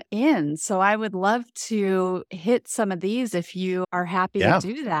come in, so I would love to hit some of these if you are happy to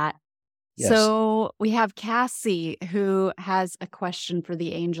do that. So we have Cassie, who has a question for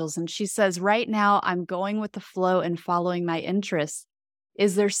the angels, and she says, right now I'm going with the flow and following my interests.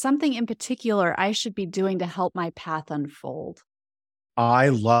 Is there something in particular I should be doing to help my path unfold? I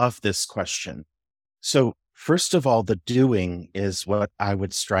love this question. So first of all, the doing is what I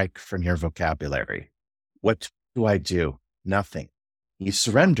would strike from your vocabulary. What do I do? Nothing. You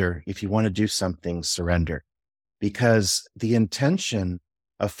surrender. If you want to do something, surrender. Because the intention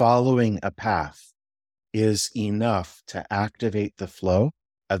of following a path is enough to activate the flow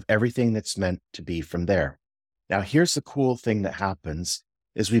of everything that's meant to be from there. Now, here's the cool thing that happens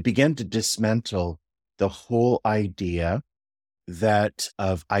is we begin to dismantle the whole idea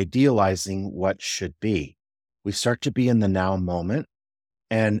of idealizing what should be. We start to be in the now moment.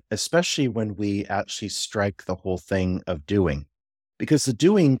 And especially when we actually strike the whole thing of doing, because the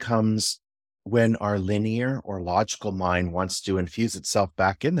doing comes when our linear or logical mind wants to infuse itself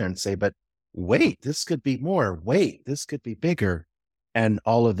back in there and say, but wait, this could be more. Wait, this could be bigger, and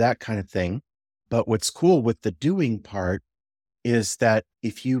all of that kind of thing. But what's cool with the doing part is that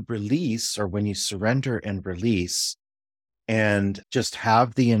if you release, or when you surrender and release and just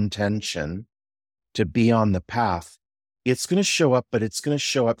have the intention to be on the path, it's going to show up, but it's going to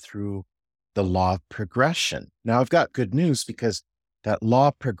show up through the law of progression. Now, I've got good news, because that law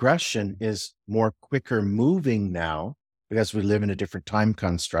of progression is more quicker moving now, because we live in a different time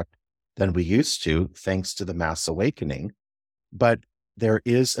construct than we used to, thanks to the mass awakening. But there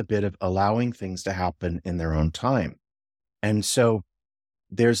is a bit of allowing things to happen in their own time. And so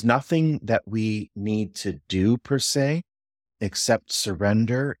there's nothing that we need to do per se, except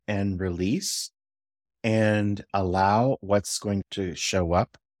surrender and release and allow what's going to show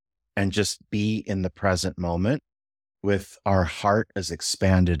up, and just be in the present moment with our heart as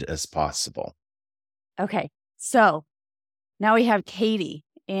expanded as possible. Okay. So now we have Katie,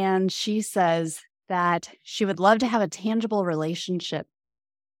 and she says that she would love to have a tangible relationship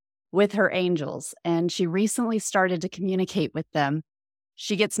with her angels, and she recently started to communicate with them.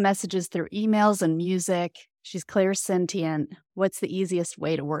 She gets messages through emails and music. She's clairsentient. What's the easiest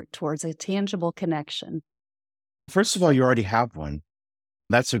way to work towards a tangible connection? First of all, you already have one.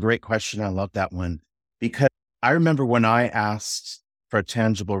 That's a great question. I love that one, because I remember when I asked for a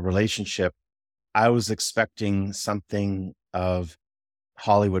tangible relationship, I was expecting something of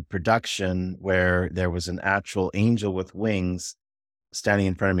Hollywood production where there was an actual angel with wings standing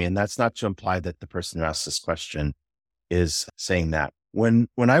in front of me. And that's not to imply that the person who asked this question is saying that. When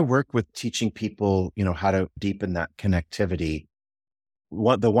I work with teaching people, how to deepen that connectivity,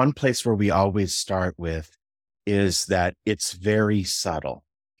 the one place where we always start with is that it's very subtle.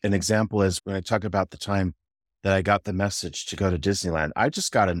 An example is when I talk about the time that I got the message to go to Disneyland, I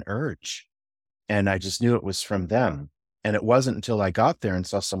just got an urge, and I just knew it was from them. And it wasn't until I got there and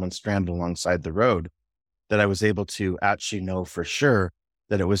saw someone stranded alongside the road that I was able to actually know for sure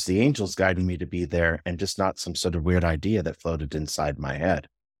that it was the angels guiding me to be there, and just not some sort of weird idea that floated inside my head.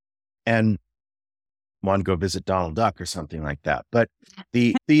 And want to go visit Donald Duck or something like that. But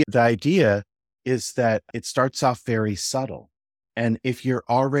the idea is that it starts off very subtle. And if you're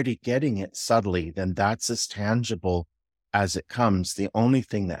already getting it subtly, then that's as tangible as it comes. The only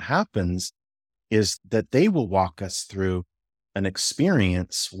thing that happens is that they will walk us through an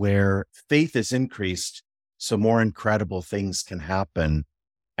experience where faith is increased, so more incredible things can happen,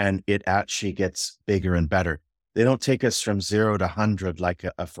 and it actually gets bigger and better. They don't take us from 0 to 100 like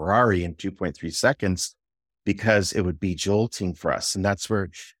a Ferrari in 2.3 seconds, because it would be jolting for us. And that's where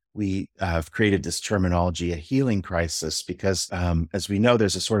we have created this terminology, a healing crisis, because as we know,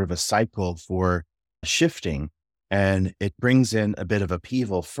 there's a sort of a cycle for shifting, and it brings in a bit of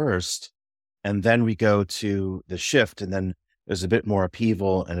upheaval first, and then we go to the shift, and then there's a bit more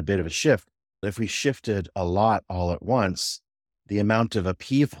upheaval and a bit of a shift. If we shifted a lot all at once, the amount of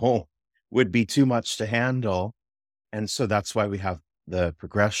upheaval would be too much to handle. And so that's why we have the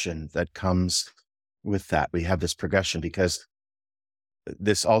progression that comes with that. We have this progression, because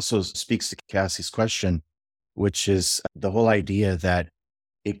this also speaks to Cassie's question, which is the whole idea that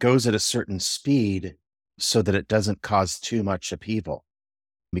it goes at a certain speed so that it doesn't cause too much upheaval.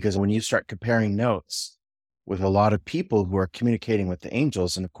 Because when you start comparing notes with a lot of people who are communicating with the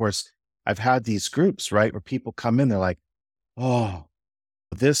angels, and of course, I've had these groups, right, where people come in, they're like, oh,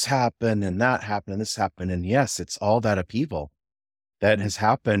 this happened and that happened and this happened. And yes, it's all that upheaval that has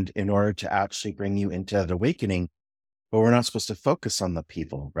happened in order to actually bring you into that awakening. But we're not supposed to focus on the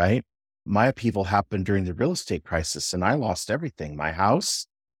upheaval, right? My upheaval happened during the real estate crisis, and I lost everything, my house,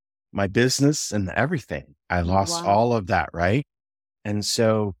 my business, and everything. I lost all of that, right? And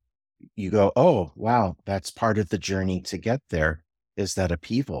so you go, oh, wow, that's part of the journey to get there, is that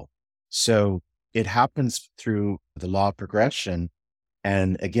upheaval. So it happens through the law of progression.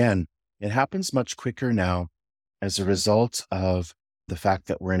 And again, it happens much quicker now as a result of the fact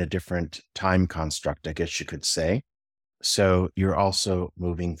that we're in a different time construct, I guess you could say. So you're also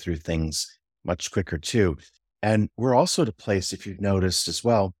moving through things much quicker too. And we're also at a place, if you've noticed as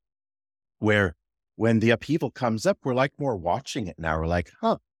well, where when the upheaval comes up, we're like more watching it now. We're like,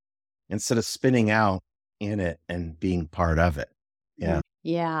 huh, instead of spinning out in it and being part of it. Yeah.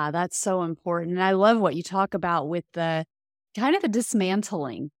 Yeah, that's so important. And I love what you talk about with the kind of the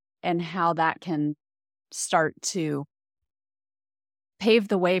dismantling, and how that can start to pave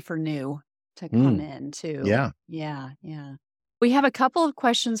the way for new to come in too. Yeah. Yeah. Yeah. We have a couple of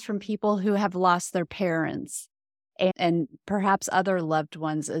questions from people who have lost their parents. and perhaps other loved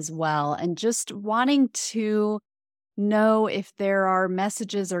ones as well. And just wanting to know if there are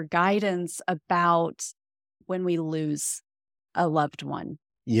messages or guidance about when we lose a loved one.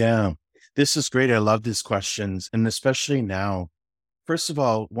 Yeah, this is great. I love these questions. And especially now, first of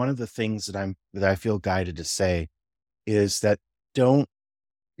all, one of the things that I feel guided to say is that don't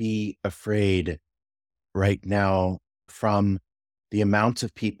be afraid right now from the amount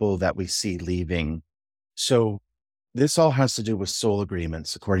of people that we see leaving. So this all has to do with soul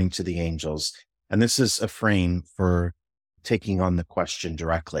agreements, according to the angels. And this is a frame for taking on the question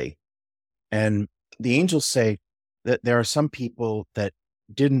directly. And the angels say that there are some people that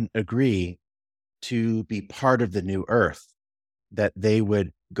didn't agree to be part of the new earth, that they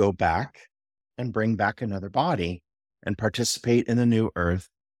would go back and bring back another body and participate in the new earth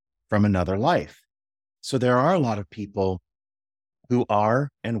from another life. So there are a lot of people who are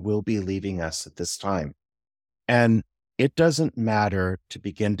and will be leaving us at this time. And it doesn't matter to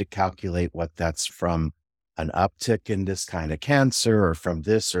begin to calculate what that's from an uptick in this kind of cancer or from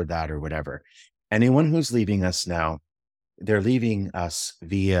this or that or whatever. Anyone who's leaving us now, they're leaving us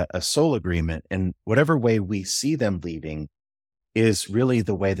via a soul agreement. And whatever way we see them leaving is really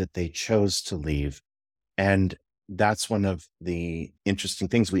the way that they chose to leave. And that's one of the interesting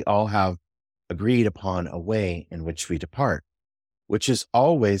things. We all have agreed upon a way in which we depart, which is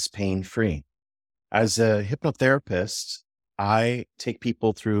always pain-free. As a hypnotherapist, I take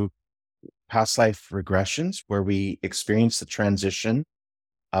people through past life regressions where we experience the transition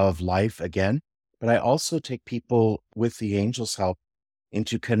of life again. But I also take people with the angels' help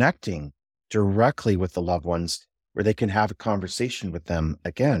into connecting directly with the loved ones where they can have a conversation with them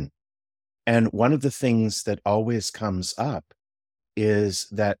again. And one of the things that always comes up is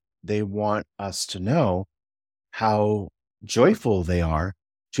that they want us to know how joyful they are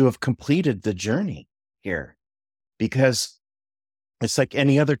to have completed the journey here. Because it's like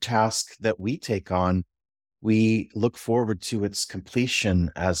any other task that we take on, we look forward to its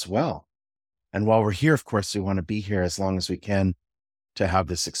completion as well. And while we're here, of course, we want to be here as long as we can to have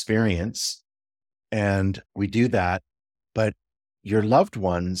this experience. And we do that. But your loved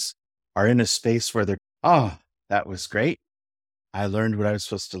ones are in a space where they're, oh, that was great. I learned what I was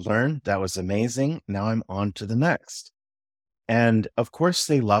supposed to learn. That was amazing. Now I'm on to the next. And of course,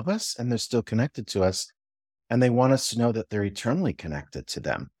 they love us and they're still connected to us. And they want us to know that they're eternally connected to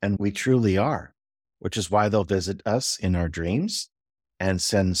them. And we truly are, which is why they'll visit us in our dreams and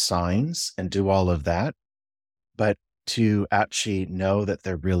send signs and do all of that. But to actually know that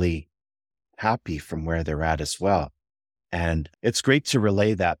they're really happy from where they're at as well. And it's great to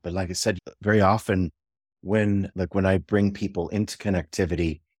relay that. But like I said, very often when I bring people into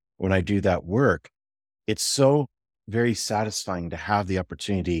connectivity, when I do that work, it's so very satisfying to have the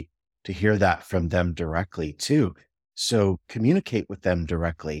opportunity to hear that from them directly too. So communicate with them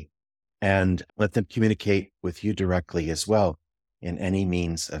directly and let them communicate with you directly as well in any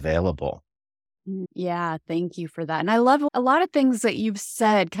means available. Yeah, thank you for that. And I love a lot of things that you've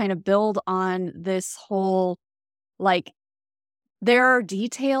said kind of build on this whole, like, there are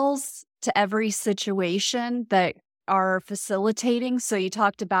details to every situation that are facilitating. So you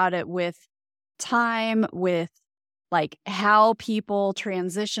talked about it with time, with like how people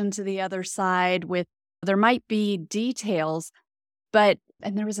transition to the other side, with there might be details, but,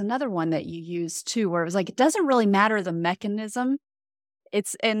 and there was another one that you used too, where it was like, it doesn't really matter the mechanism.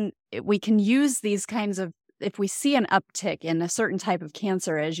 We can use these kinds of, if we see an uptick in a certain type of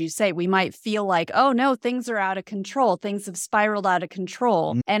cancer, as you say, we might feel like, oh no, things are out of control. Things have spiraled out of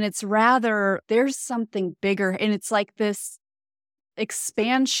control. And it's rather, there's something bigger. And it's like this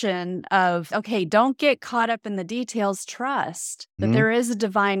expansion of, okay, don't get caught up in the details, trust that there is a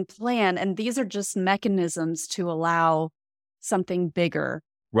divine plan. And these are just mechanisms to allow something bigger.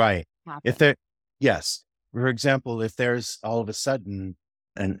 Right. Happen. Yes. For example, if there's all of a sudden,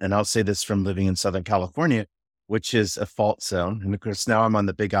 and I'll say this from living in Southern California, which is a fault zone. And of course, now I'm on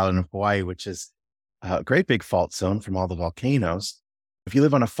the big island of Hawaii, which is a great big fault zone from all the volcanoes. If you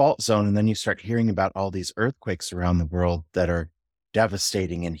live on a fault zone and then you start hearing about all these earthquakes around the world that are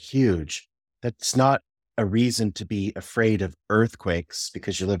devastating and huge, that's not a reason to be afraid of earthquakes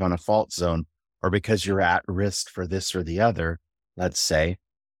because you live on a fault zone or because you're at risk for this or the other, let's say.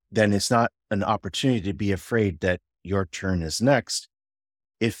 Then it's not an opportunity to be afraid that your turn is next.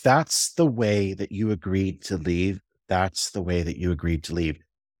 If that's the way that you agreed to leave, that's the way that you agreed to leave.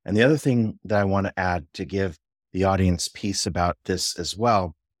 And the other thing that I want to add to give the audience peace about this as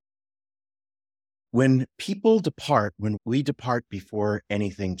well, when people depart, when we depart before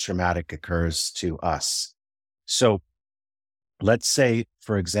anything traumatic occurs to us. So let's say,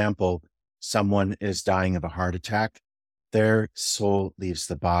 for example, someone is dying of a heart attack, their soul leaves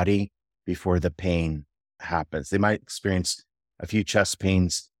the body before the pain happens. They might experience a few chest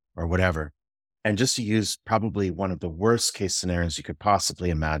pains or whatever. And just to use probably one of the worst case scenarios you could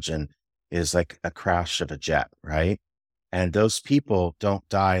possibly imagine is like a crash of a jet, right? And those people don't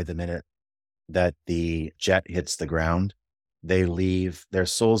die the minute that the jet hits the ground. Their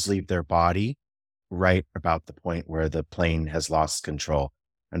souls leave their body right about the point where the plane has lost control.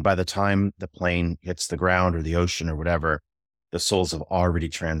 And by the time the plane hits the ground or the ocean or whatever, the souls have already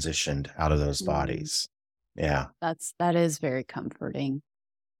transitioned out of those bodies. Yeah. That is very comforting.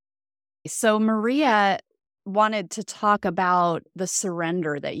 So Maria wanted to talk about the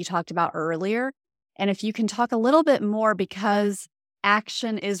surrender that you talked about earlier. And if you can talk a little bit more, because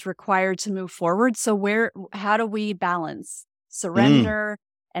action is required to move forward. So how do we balance surrender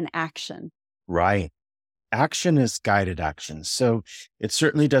and action? Right. Action is guided action. So it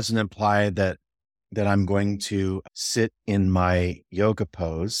certainly doesn't imply that I'm going to sit in my yoga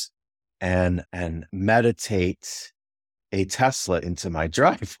pose and meditate a Tesla into my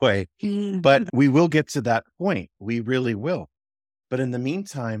driveway. But we will get to that point. We really will. But in the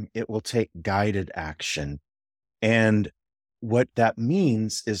meantime, it will take guided action. And what that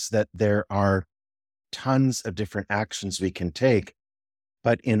means is that there are tons of different actions we can take.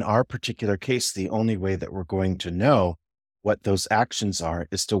 But in our particular case, the only way that we're going to know what those actions are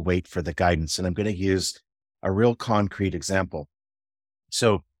is to wait for the guidance. And I'm going to use a real concrete example.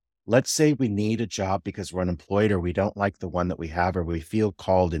 So let's say we need a job because we're unemployed, or we don't like the one that we have, or we feel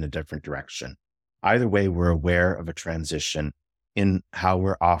called in a different direction. Either way, we're aware of a transition in how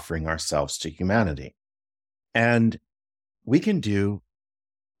we're offering ourselves to humanity. And we can do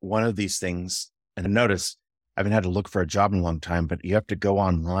one of these things. And notice, I haven't had to look for a job in a long time, but you have to go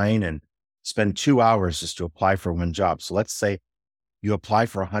online and spend 2 hours just to apply for one job. So let's say you apply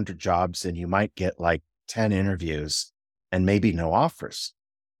for 100 jobs and you might get like 10 interviews and maybe no offers.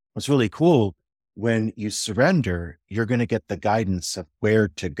 What's really cool, when you surrender, you're going to get the guidance of where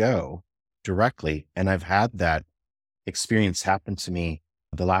to go directly. And I've had that experience happen to me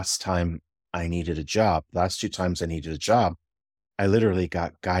the last time I needed a job. The last 2 times I needed a job, I literally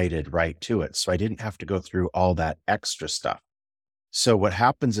got guided right to it. So I didn't have to go through all that extra stuff. So what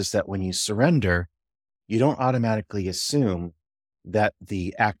happens is that when you surrender, you don't automatically assume that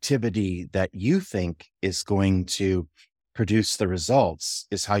the activity that you think is going to produce the results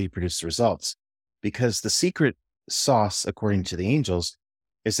is how you produce the results. Because the secret sauce, according to the angels,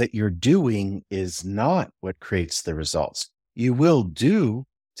 is that your doing is not what creates the results. You will do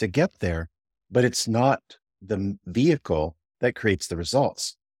to get there, but it's not the vehicle that creates the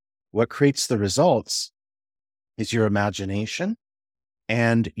results. What creates the results is your imagination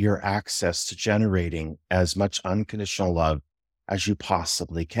and your access to generating as much unconditional love as you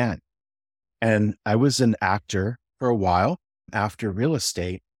possibly can. And I was an actor for a while after real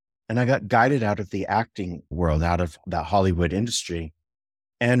estate, and I got guided out of the acting world, out of the Hollywood industry.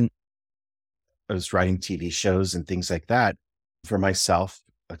 And I was writing TV shows and things like that for myself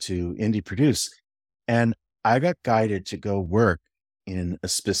to indie produce. And I got guided to go work in a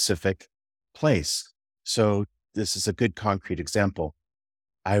specific place. So this is a good concrete example.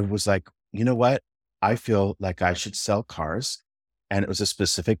 I was like, you know what? I feel like I should sell cars. And it was a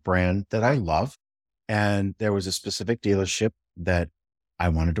specific brand that I love. And there was a specific dealership that I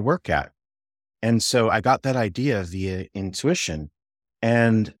wanted to work at. And so I got that idea via intuition.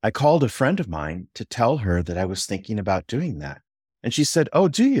 And I called a friend of mine to tell her that I was thinking about doing that. And she said, "Oh,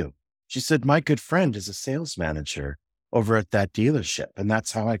 do you?" She said, "My good friend is a sales manager over at that dealership." And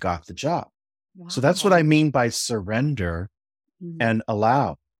that's how I got the job. Wow. So that's what I mean by surrender and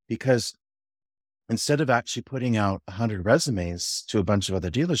allow, because instead of actually putting out 100 resumes to a bunch of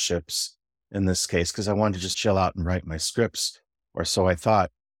other dealerships, in this case, because I wanted to just chill out and write my scripts, or so I thought,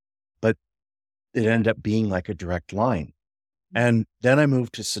 but it ended up being like a direct line. And then I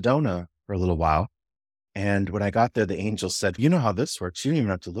moved to Sedona for a little while. And when I got there, the angel said, "You know how this works. You don't even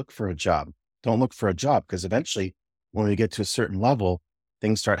have to look for a job. Don't look for a job, because eventually when we get to a certain level,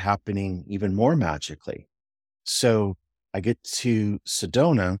 things start happening even more magically." So I get to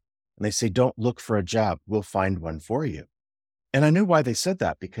Sedona and they say, "Don't look for a job. We'll find one for you." And I knew why they said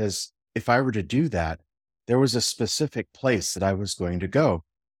that, because if I were to do that, there was a specific place that I was going to go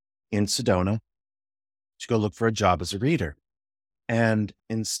in Sedona to go look for a job as a reader. And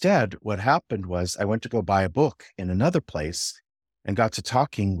instead, what happened was I went to go buy a book in another place and got to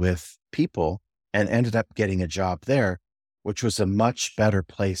talking with people and ended up getting a job there, which was a much better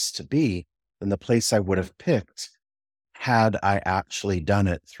place to be than the place I would have picked had I actually done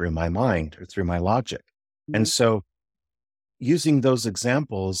it through my mind or through my logic. And so using those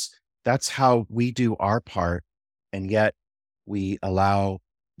examples, that's how we do our part. And yet we allow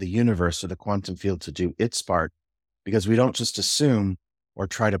the universe or the quantum field to do its part because we don't just assume or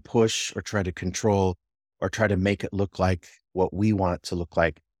try to push or try to control or try to make it look like what we want it to look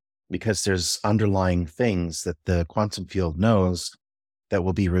like, because there's underlying things that the quantum field knows that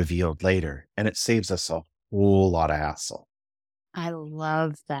will be revealed later. And it saves us a whole lot of hassle. I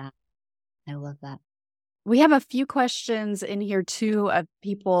love that. I love that. We have a few questions in here too of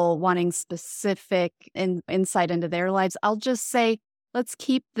people wanting specific insight into their lives. I'll just say, let's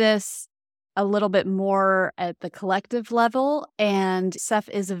keep this a little bit more at the collective level. And Seph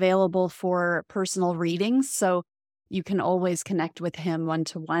is available for personal readings. So you can always connect with him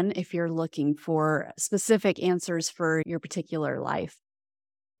one-to-one if you're looking for specific answers for your particular life.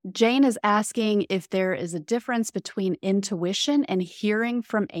 Jane is asking if there is a difference between intuition and hearing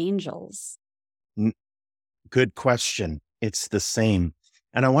from angels. Good question. It's the same.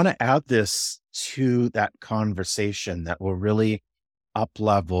 And I want to add this to that conversation that will really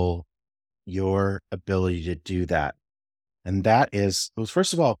up-level your ability to do that. And that is, well,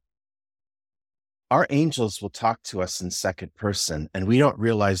 first of all, our angels will talk to us in second person, and we don't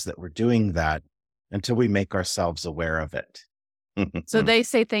realize that we're doing that until we make ourselves aware of it. So they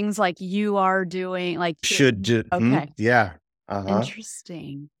say things like you are doing, like should do. Okay. Yeah.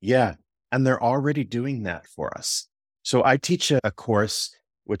 Interesting. Yeah. And they're already doing that for us. So I teach a course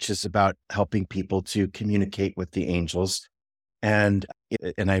which is about helping people to communicate with the angels. And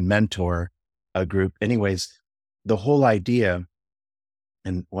I mentor a group. Anyways, the whole idea,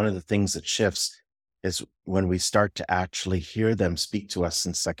 and one of the things that shifts is when we start to actually hear them speak to us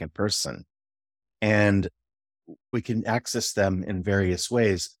in second person. And we can access them in various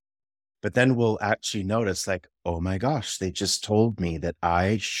ways. But then we'll actually notice, like, oh my gosh, they just told me that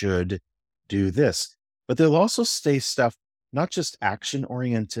I should do this. But they'll also say stuff, not just action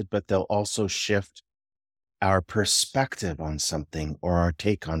oriented, but they'll also shift our perspective on something or our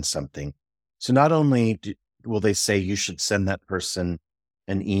take on something. So not only will they say you should send that person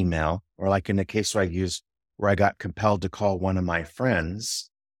an email, or like in the case where I got compelled to call one of my friends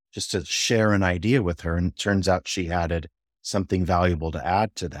just to share an idea with her. And it turns out she added something valuable to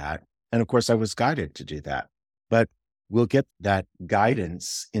add to that. And of course, I was guided to do that. But we'll get that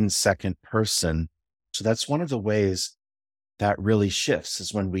guidance in second person. So that's one of the ways that really shifts,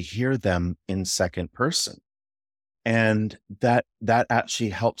 is when we hear them in second person. And that actually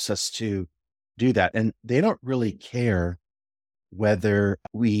helps us to do that. And they don't really care whether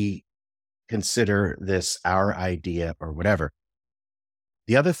we consider this our idea or whatever.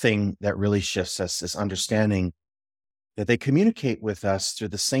 The other thing that really shifts us is understanding that they communicate with us through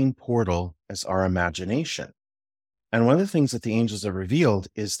the same portal as our imagination. And one of the things that the angels have revealed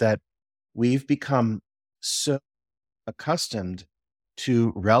is that we've become so accustomed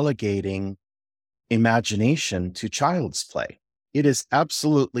to relegating imagination to child's play. It is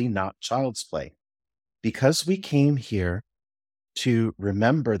absolutely not child's play. Because we came here to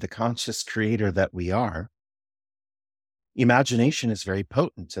remember the conscious creator that we are, imagination is very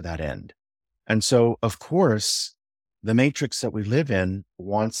potent to that end. And so, of course, the matrix that we live in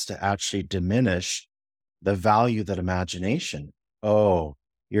wants to actually diminish the value that imagination. Oh,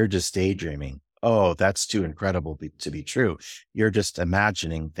 you're just daydreaming. Oh, that's too incredible to be true. You're just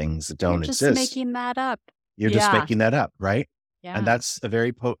imagining things that don't exist. You're just making that up. You're just making that up, right? Yeah. And that's a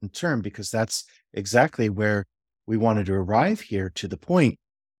very potent term, because that's exactly where we wanted to arrive here, to the point,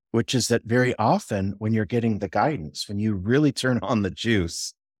 which is that very often when you're getting the guidance, when you really turn on the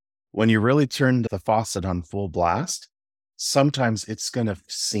juice, when you really turn the faucet on full blast, sometimes it's going to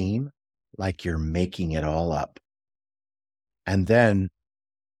seem like you're making it all up. And then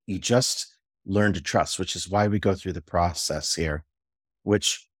you just learn to trust, which is why we go through the process here,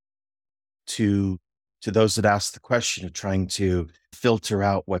 which to those that ask the question of trying to filter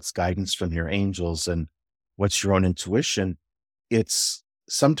out what's guidance from your angels and what's your own intuition,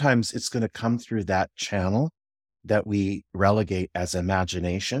 sometimes it's going to come through that channel that we relegate as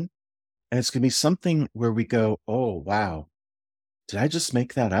imagination. And it's going to be something where we go, oh, wow, did I just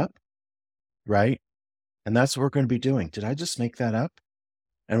make that up? Right? And that's what we're going to be doing. Did I just make that up?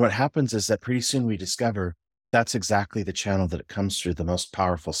 And what happens is that pretty soon we discover that's exactly the channel that it comes through, the most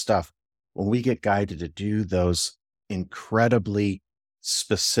powerful stuff. When we get guided to do those incredibly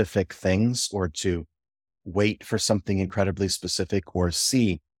specific things, or to wait for something incredibly specific, or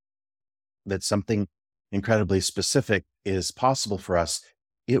see that something incredibly specific is possible for us,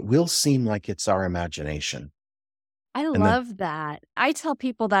 it will seem like it's our imagination. I love that. I tell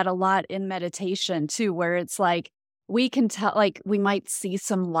people that a lot in meditation too, where it's like, we can tell, like we might see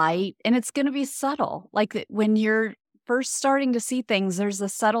some light and it's going to be subtle. Like when you're first starting to see things, there's a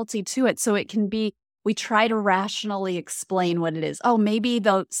subtlety to it. So it can be, we try to rationally explain what it is. Oh, maybe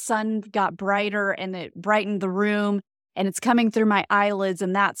the sun got brighter and it brightened the room and it's coming through my eyelids,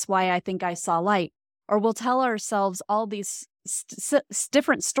 and that's why I think I saw light. Or we'll tell ourselves all these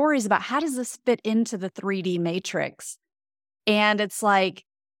different stories about how does this fit into the 3D matrix? And it's like,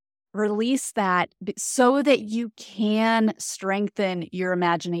 release that so that you can strengthen your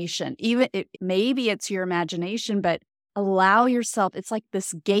imagination. Even maybe it's your imagination, but allow yourself, it's like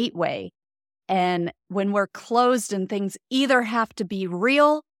this gateway. And when we're closed and things either have to be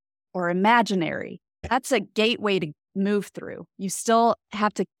real or imaginary, that's a gateway to move through. You still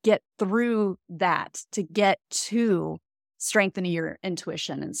have to get through that to get to strengthening your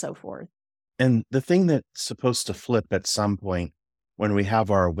intuition and so forth. And the thing that's supposed to flip at some point when we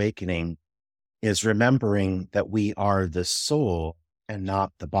have our awakening is remembering that we are the soul and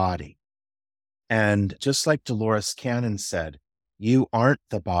not the body. And just like Dolores Cannon said, you aren't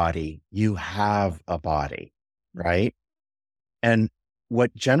the body, you have a body, right? And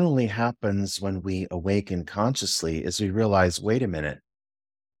what generally happens when we awaken consciously is we realize, wait a minute,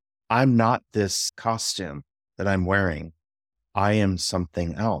 I'm not this costume that I'm wearing. I am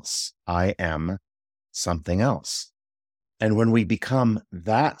something else. I am something else. And when we become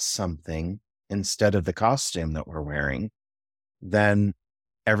that something instead of the costume that we're wearing, then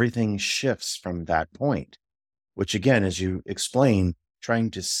everything shifts from that point, which again, as you explain, trying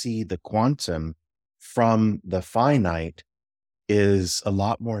to see the quantum from the finite is a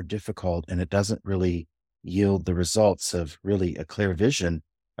lot more difficult, and it doesn't really yield the results of really a clear vision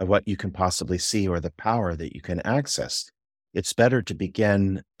of what you can possibly see or the power that you can access. It's better to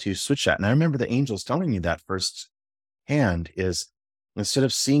begin to switch that. And I remember the angels telling you that first hand is, instead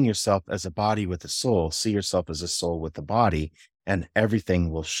of seeing yourself as a body with a soul, see yourself as a soul with a body, and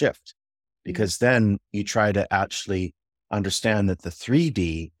everything will shift. Because then you try to actually understand that the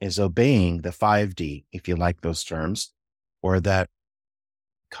 3D is obeying the 5D, if you like those terms, or that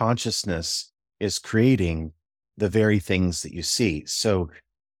consciousness is creating the very things that you see. So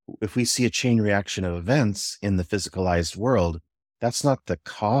if we see a chain reaction of events in the physicalized world, that's not the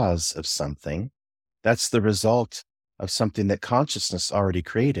cause of something. That's the result of something that consciousness already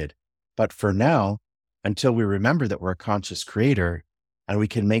created. But for now, until we remember that we're a conscious creator and we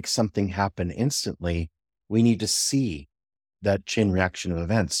can make something happen instantly, we need to see that chain reaction of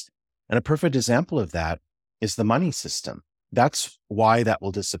events. And a perfect example of that is the money system. That's why that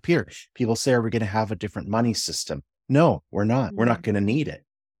will disappear. People say, are we going to have a different money system? No, we're not. We're not going to need it.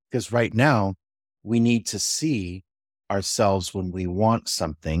 Because right now, we need to see ourselves when we want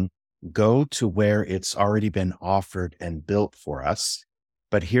something, go to where it's already been offered and built for us.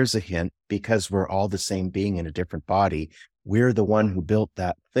 But here's a hint, because we're all the same being in a different body, we're the one who built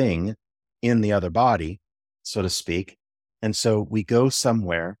that thing in the other body, so to speak. And so we go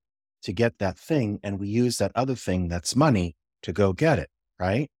somewhere to get that thing, and we use that other thing that's money to go get it,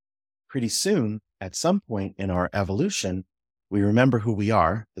 right? Pretty soon, at some point in our evolution, we remember who we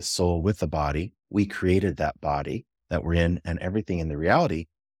are, the soul with the body. We created that body that we're in and everything in the reality,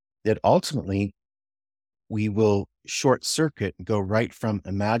 that ultimately we will short circuit and go right from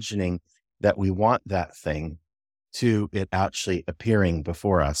imagining that we want that thing to it actually appearing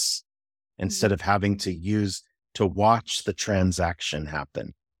before us instead of having to watch the transaction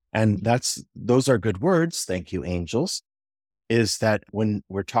happen. And those are good words. Thank you, angels. Is that when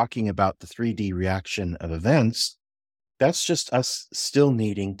we're talking about the 3D reaction of events, that's just us still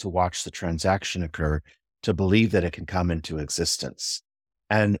needing to watch the transaction occur to believe that it can come into existence,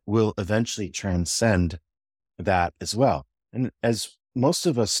 and will eventually transcend that as well. And as most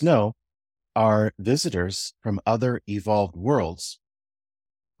of us know, our visitors from other evolved worlds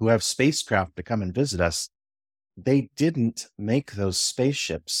who have spacecraft to come and visit us, they didn't make those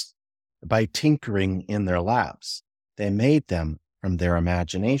spaceships by tinkering in their labs. They made them from their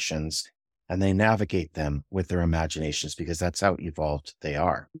imaginations, and they navigate them with their imaginations because that's how evolved they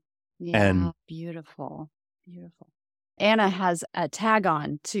are. Yeah, And beautiful, beautiful. Anna has a tag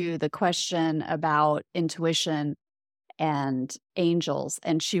on to the question about intuition and angels.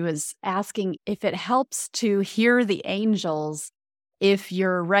 And she was asking if it helps to hear the angels if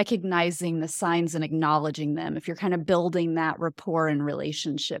you're recognizing the signs and acknowledging them, if you're kind of building that rapport and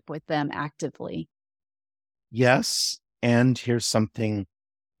relationship with them actively. yes, and here's something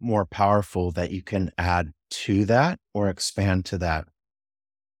more powerful that you can add to that or expand to that.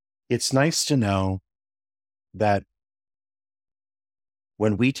 It's nice to know that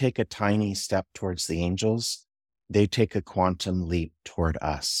when we take a tiny step towards the angels, they take a quantum leap toward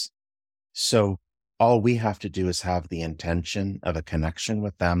us. So all we have to do is have the intention of a connection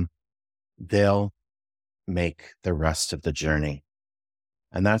with them. They'll make the rest of the journey.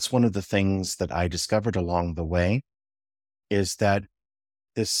 And that's one of the things that I discovered along the way, is that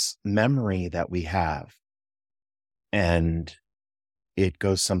this memory that we have, and it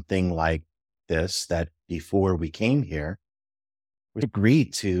goes something like this, that before we came here, we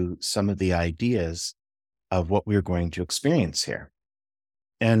agreed to some of the ideas of what we were going to experience here.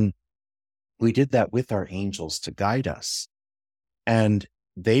 And we did that with our angels to guide us. And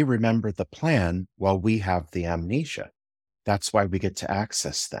they remember the plan while we have the amnesia. That's why we get to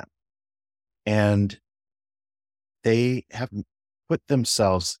access them. And they have put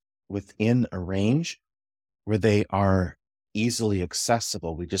themselves within a range where they are easily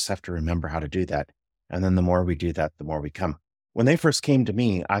accessible. We just have to remember how to do that. And then the more we do that, the more we come. When they first came to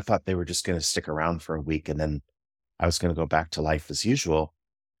me, I thought they were just going to stick around for a week and then I was going to go back to life as usual,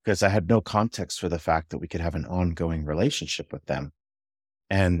 because I had no context for the fact that we could have an ongoing relationship with them.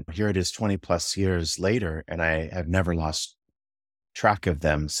 And here it is 20 plus years later, and I have never lost track of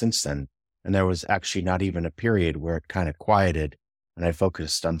them since then. And there was actually not even a period where it kind of quieted and I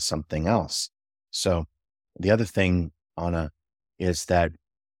focused on something else. So the other thing, Anna, is that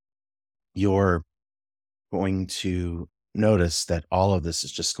you're going to notice that all of this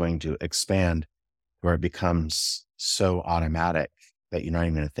is just going to expand where it becomes so automatic that you're not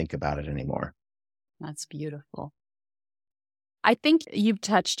even going to think about it anymore. That's beautiful. I think you've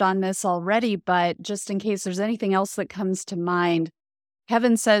touched on this already, but just in case there's anything else that comes to mind,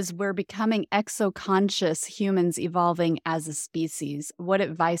 Kevin says we're becoming exoconscious humans evolving as a species. What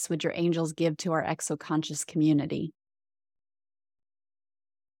advice would your angels give to our exoconscious community?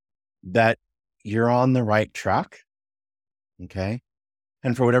 That you're on the right track. Okay.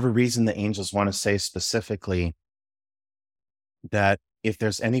 And for whatever reason, the angels want to say specifically that if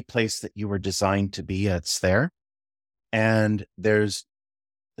there's any place that you were designed to be, it's there. And there's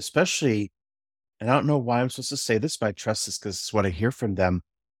especially, and I don't know why I'm supposed to say this, but I trust this because it's what I hear from them.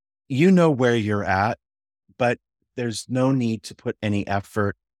 You know where you're at, but there's no need to put any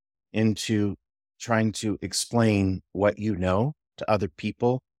effort into trying to explain what you know to other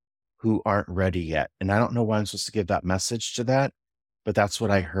people who aren't ready yet. And I don't know why I'm supposed to give that message to that, but that's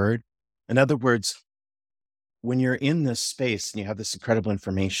what I heard. In other words, when you're in this space and you have this incredible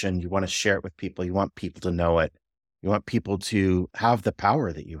information, you want to share it with people. You want people to know it. You want people to have the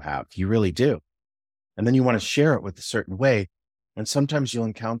power that you have. You really do. And then you want to share it with a certain way. And sometimes you'll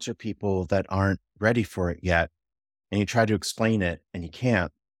encounter people that aren't ready for it yet. And you try to explain it and you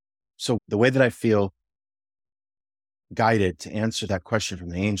can't. So the way that I feel guided to answer that question from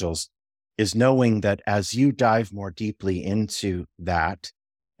the angels is knowing that as you dive more deeply into that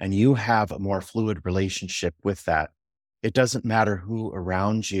and you have a more fluid relationship with that, it doesn't matter who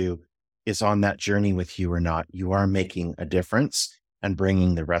around you is on that journey with you or not. You are making a difference and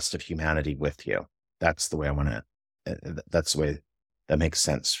bringing the rest of humanity with you. That's the way I want to, that's the way that makes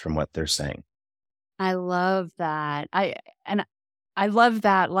sense from what they're saying. I love that. I love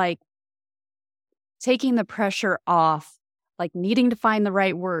that, like, taking the pressure off, like needing to find the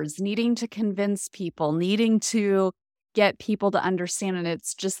right words, needing to convince people, needing to get people to understand. And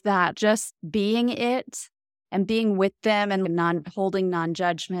it's just that, just being it and being with them and non holding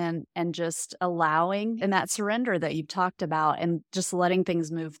non-judgment and just allowing, and that surrender that you've talked about and just letting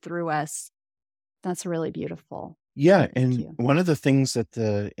things move through us. That's really beautiful. Yeah. Thank And you. one of the things that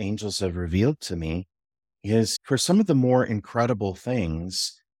the angels have revealed to me is for some of the more incredible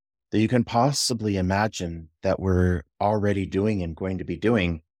things that you can possibly imagine that we're already doing and going to be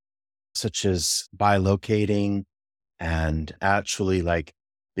doing, such as bilocating and actually like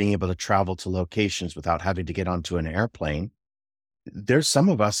being able to travel to locations without having to get onto an airplane. There's some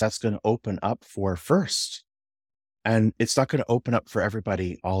of us that's going to open up for first, and it's not going to open up for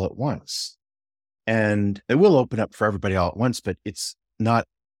everybody all at once. And it will open up for everybody all at once, but it's not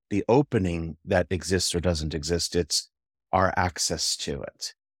the opening that exists or doesn't exist. It's our access to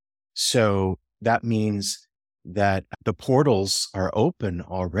it. So that means that the portals are open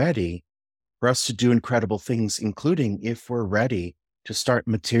already for us to do incredible things, including if we're ready to start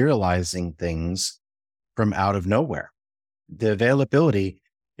materializing things from out of nowhere. The availability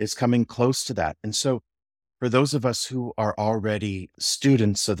is coming close to that. And so for those of us who are already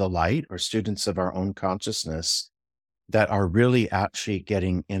students of the light or students of our own consciousness that are really actually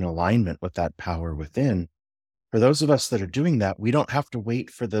getting in alignment with that power within, for those of us that are doing that, we don't have to wait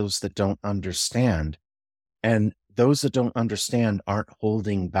for those that don't understand. And those that don't understand aren't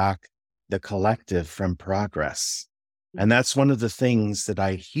holding back the collective from progress. And that's one of the things that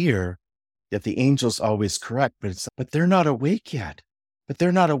I hear that the angels always correct, but they're not awake yet. But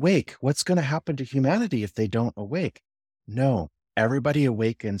they're not awake. What's going to happen to humanity if they don't awake? No, everybody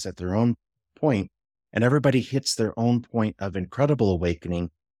awakens at their own point. And everybody hits their own point of incredible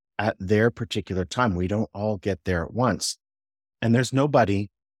awakening at their particular time. We don't all get there at once. And there's nobody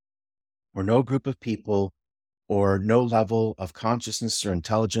or no group of people or no level of consciousness or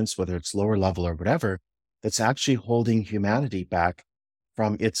intelligence, whether it's lower level or whatever, that's actually holding humanity back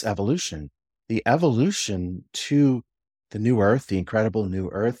from its evolution. The evolution to the new earth, the incredible new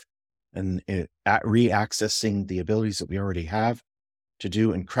earth, and re-accessing the abilities that we already have to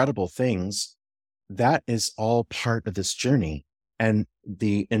do incredible things, that is all part of this journey. And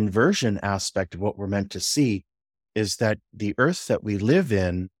the inversion aspect of what we're meant to see is that the earth that we live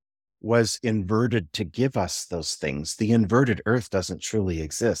in was inverted to give us those things. The inverted earth doesn't truly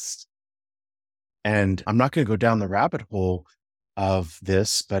exist. And I'm not going to go down the rabbit hole of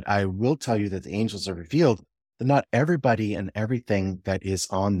this, but I will tell you that the angels are revealed that not everybody and everything that is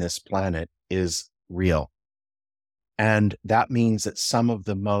on this planet is real. And that means that some of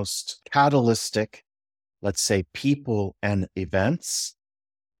the most catalytic, let's say, people and events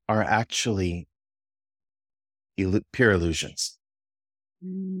are actually pure illusions.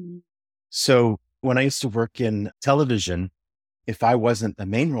 Mm. So when I used to work in television, if I wasn't the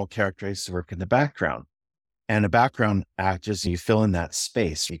main role character, I used to work in the background. And a background actor, you fill in that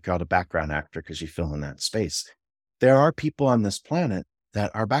space. You call it a background actor because you fill in that space. There are people on this planet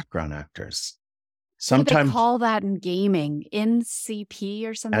that are background actors. Sometimes they call that in gaming, NCP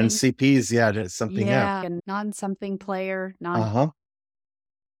or something. NCPs, yeah, it's something. Yeah, and non-something player. Yeah.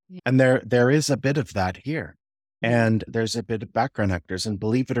 And there is a bit of that here. And there's a bit of background actors. And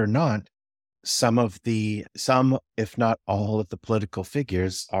believe it or not, some, if not all of the political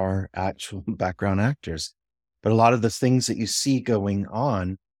figures are actual background actors. But a lot of the things that you see going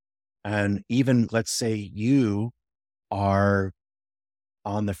on, and even let's say you are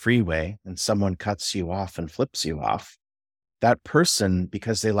on the freeway and someone cuts you off and flips you off, that person,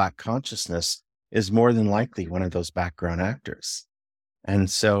 because they lack consciousness, is more than likely one of those background actors. And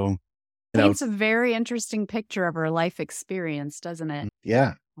so, paints a very interesting picture of our life experience, doesn't it?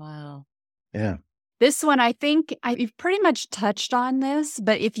 Yeah. Wow. Yeah. This one, I think you've pretty much touched on this,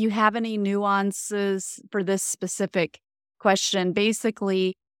 but if you have any nuances for this specific question,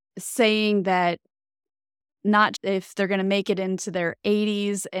 basically saying that not if they're going to make it into their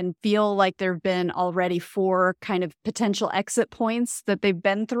 80s and feel like there have been already 4 kind of potential exit points that they've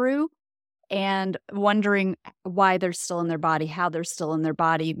been through and wondering why they're still in their body, how they're still in their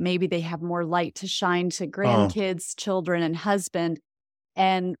body. Maybe they have more light to shine to grandkids, children, and husband.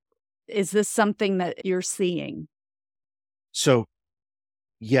 And is this something that you're seeing? So,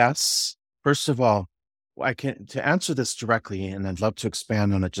 yes. First of all, to answer this directly, and I'd love to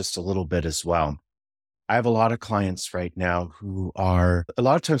expand on it just a little bit as well. I have a lot of clients right now a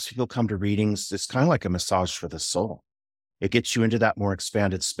lot of times people come to readings, it's kind of like a massage for the soul. It gets you into that more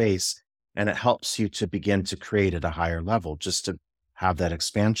expanded space, and it helps you to begin to create at a higher level, just to have that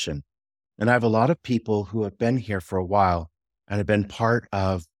expansion. And I have a lot of people who have been here for a while and have been part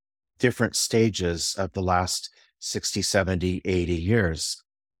of different stages of the last 60, 70, 80 years.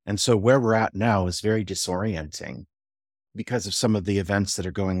 And so where we're at now is very disorienting because of some of the events that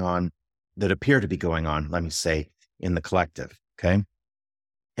are going on, that appear to be going on, let me say, in the collective. Okay.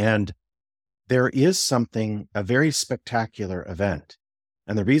 And there is a very spectacular event.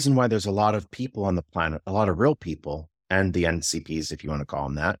 And the reason why there's a lot of people on the planet, a lot of real people, and the NCPs, if you want to call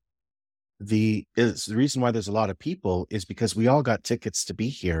them that, the reason why there's a lot of people is because we all got tickets to be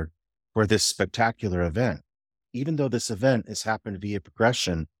here for this spectacular event. Even though this event has happened to be a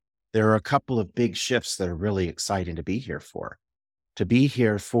progression, there are a couple of big shifts that are really exciting to be here for. To be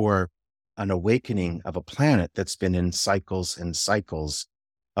here for an awakening of a planet that's been in cycles and cycles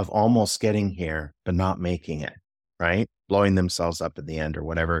of almost getting here, but not making it, right? Blowing themselves up in the end or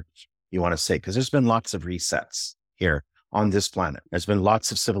whatever you want to say. Because there's been lots of resets here on this planet. There's been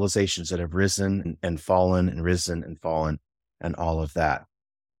lots of civilizations that have risen and fallen and risen and fallen and all of that.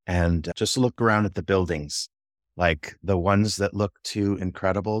 And just look around at the buildings, like the ones that look too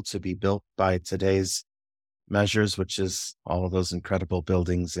incredible to be built by today's measures, which is all of those incredible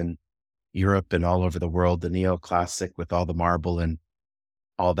buildings in Europe and all over the world, the neoclassic with all the marble and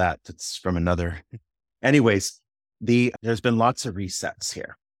all that. That's from another. Anyways, there's been lots of resets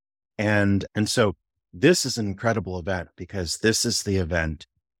here. And so this is an incredible event because this is the event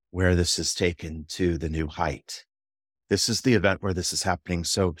where this is taken to the new height. This is the event where this is happening.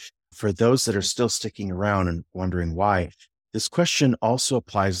 So for those that are still sticking around and wondering why, this question also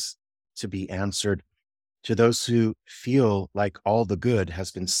applies to be answered to those who feel like all the good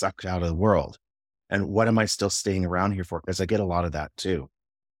has been sucked out of the world. And what am I still staying around here for? Because I get a lot of that too.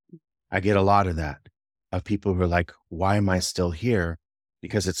 I get a lot of that, of people who are like, why am I still here?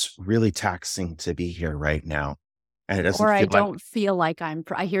 because it's really taxing to be here right now. And it doesn't Or I feel like, don't feel like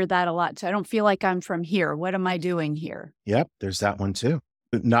I hear that a lot too. I don't feel like I'm from here. What am I doing here? yep, there's that one too.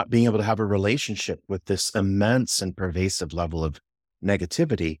 But not being able to have a relationship with this immense and pervasive level of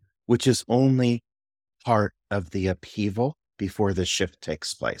negativity, which is only part of the upheaval before the shift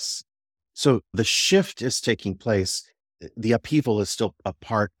takes place. So the shift is taking place. The upheaval is still a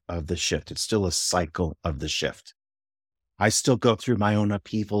part of the shift. It's still a cycle of the shift. I still go through my own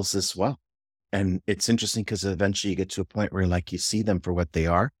upheavals as well. And it's interesting because eventually you get to a point where like you see them for what they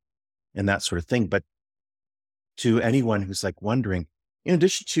are and that sort of thing. But to anyone who's like wondering, in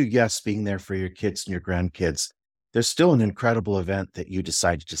addition to, yes, being there for your kids and your grandkids, there's still an incredible event that you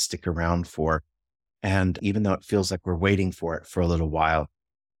decided to stick around for. And even though it feels like we're waiting for it for a little while,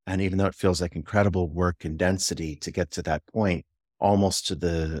 and even though it feels like incredible work and density to get to that point, almost to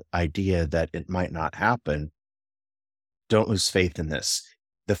the idea that it might not happen, don't lose faith in this.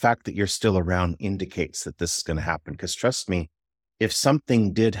 The fact that you're still around indicates that this is going to happen. Because trust me, if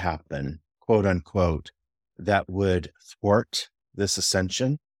something did happen, quote unquote, that would thwart this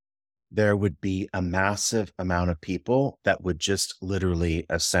ascension, there would be a massive amount of people that would just literally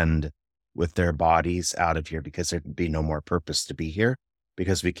ascend with their bodies out of here because there'd be no more purpose to be here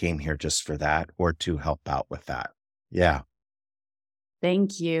because we came here just for that or to help out with that. Yeah.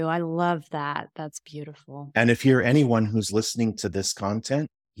 Thank you. I love that. That's beautiful. And if you're anyone who's listening to this content,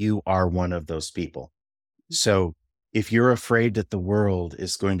 you are one of those people. So if you're afraid that the world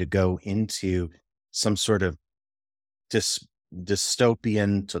is going to go into some sort of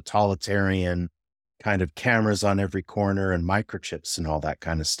dystopian, totalitarian kind of cameras on every corner and microchips and all that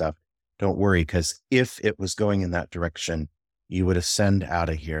kind of stuff, don't worry, because if it was going in that direction, you would ascend out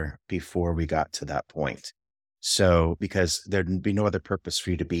of here before we got to that point. So, because there'd be no other purpose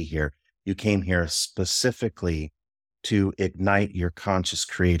for you to be here. You came here specifically to ignite your conscious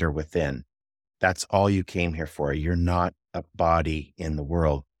creator within. That's all you came here for. You're not a body in the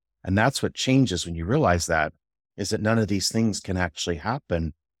world. And that's what changes when you realize that, is that none of these things can actually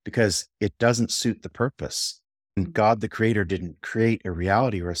happen because it doesn't suit the purpose. And God, the creator, didn't create a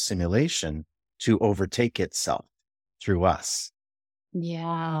reality or a simulation to overtake itself through us.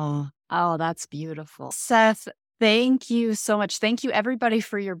 Yeah. Oh, that's beautiful. Seth, thank you so much. Thank you everybody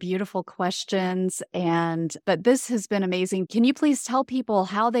for your beautiful questions. But this has been amazing. Can you please tell people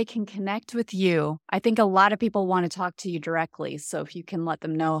how they can connect with you? I think a lot of people want to talk to you directly. So if you can let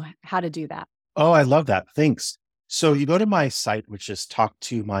them know how to do that. Oh, I love that. Thanks. So you go to my site, which is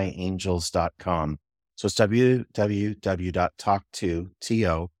talktomyangels.com. So it's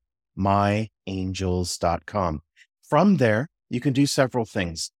www.talktomyangels.com. From there, you can do several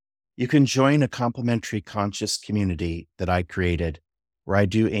things. You can join a complimentary conscious community that I created where I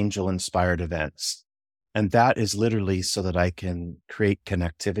do angel inspired events. And that is literally so that I can create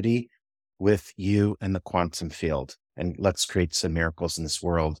connectivity with you and the quantum field. And let's create some miracles in this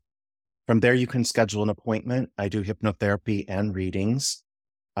world. From there, you can schedule an appointment. I do hypnotherapy and readings.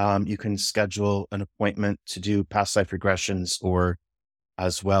 You can schedule an appointment to do past life regressions, or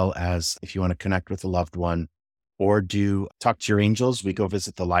as well as if you want to connect with a loved one or do talk to your angels. We go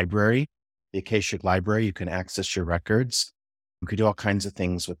visit the library, the Akashic Library. You can access your records. You can do all kinds of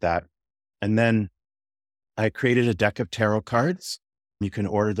things with that. And then I created a deck of tarot cards. You can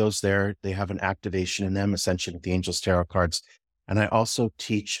order those there. They have an activation in them, Ascension of the Angels tarot cards. And I also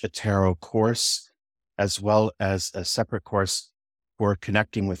teach a tarot course as well as a separate course for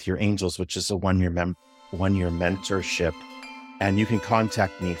connecting with your angels, which is a one-year mentorship. And you can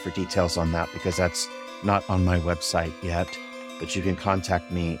contact me for details on that because that's not on my website yet, but you can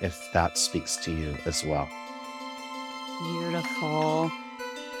contact me if that speaks to you as well. Beautiful.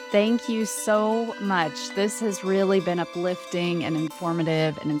 Thank you so much. This has really been uplifting and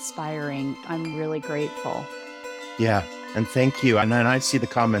informative and inspiring. I'm really grateful. Yeah. And thank you. And then I see the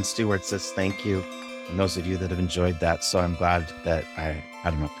comments too, where it says thank you. And those of you that have enjoyed that. So I'm glad that I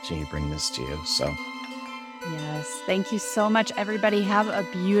had an opportunity to bring this to you. So yes. Thank you so much, everybody. Have a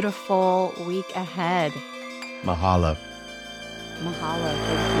beautiful week ahead. mahalo. Mahalo.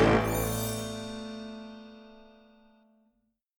 Thank you.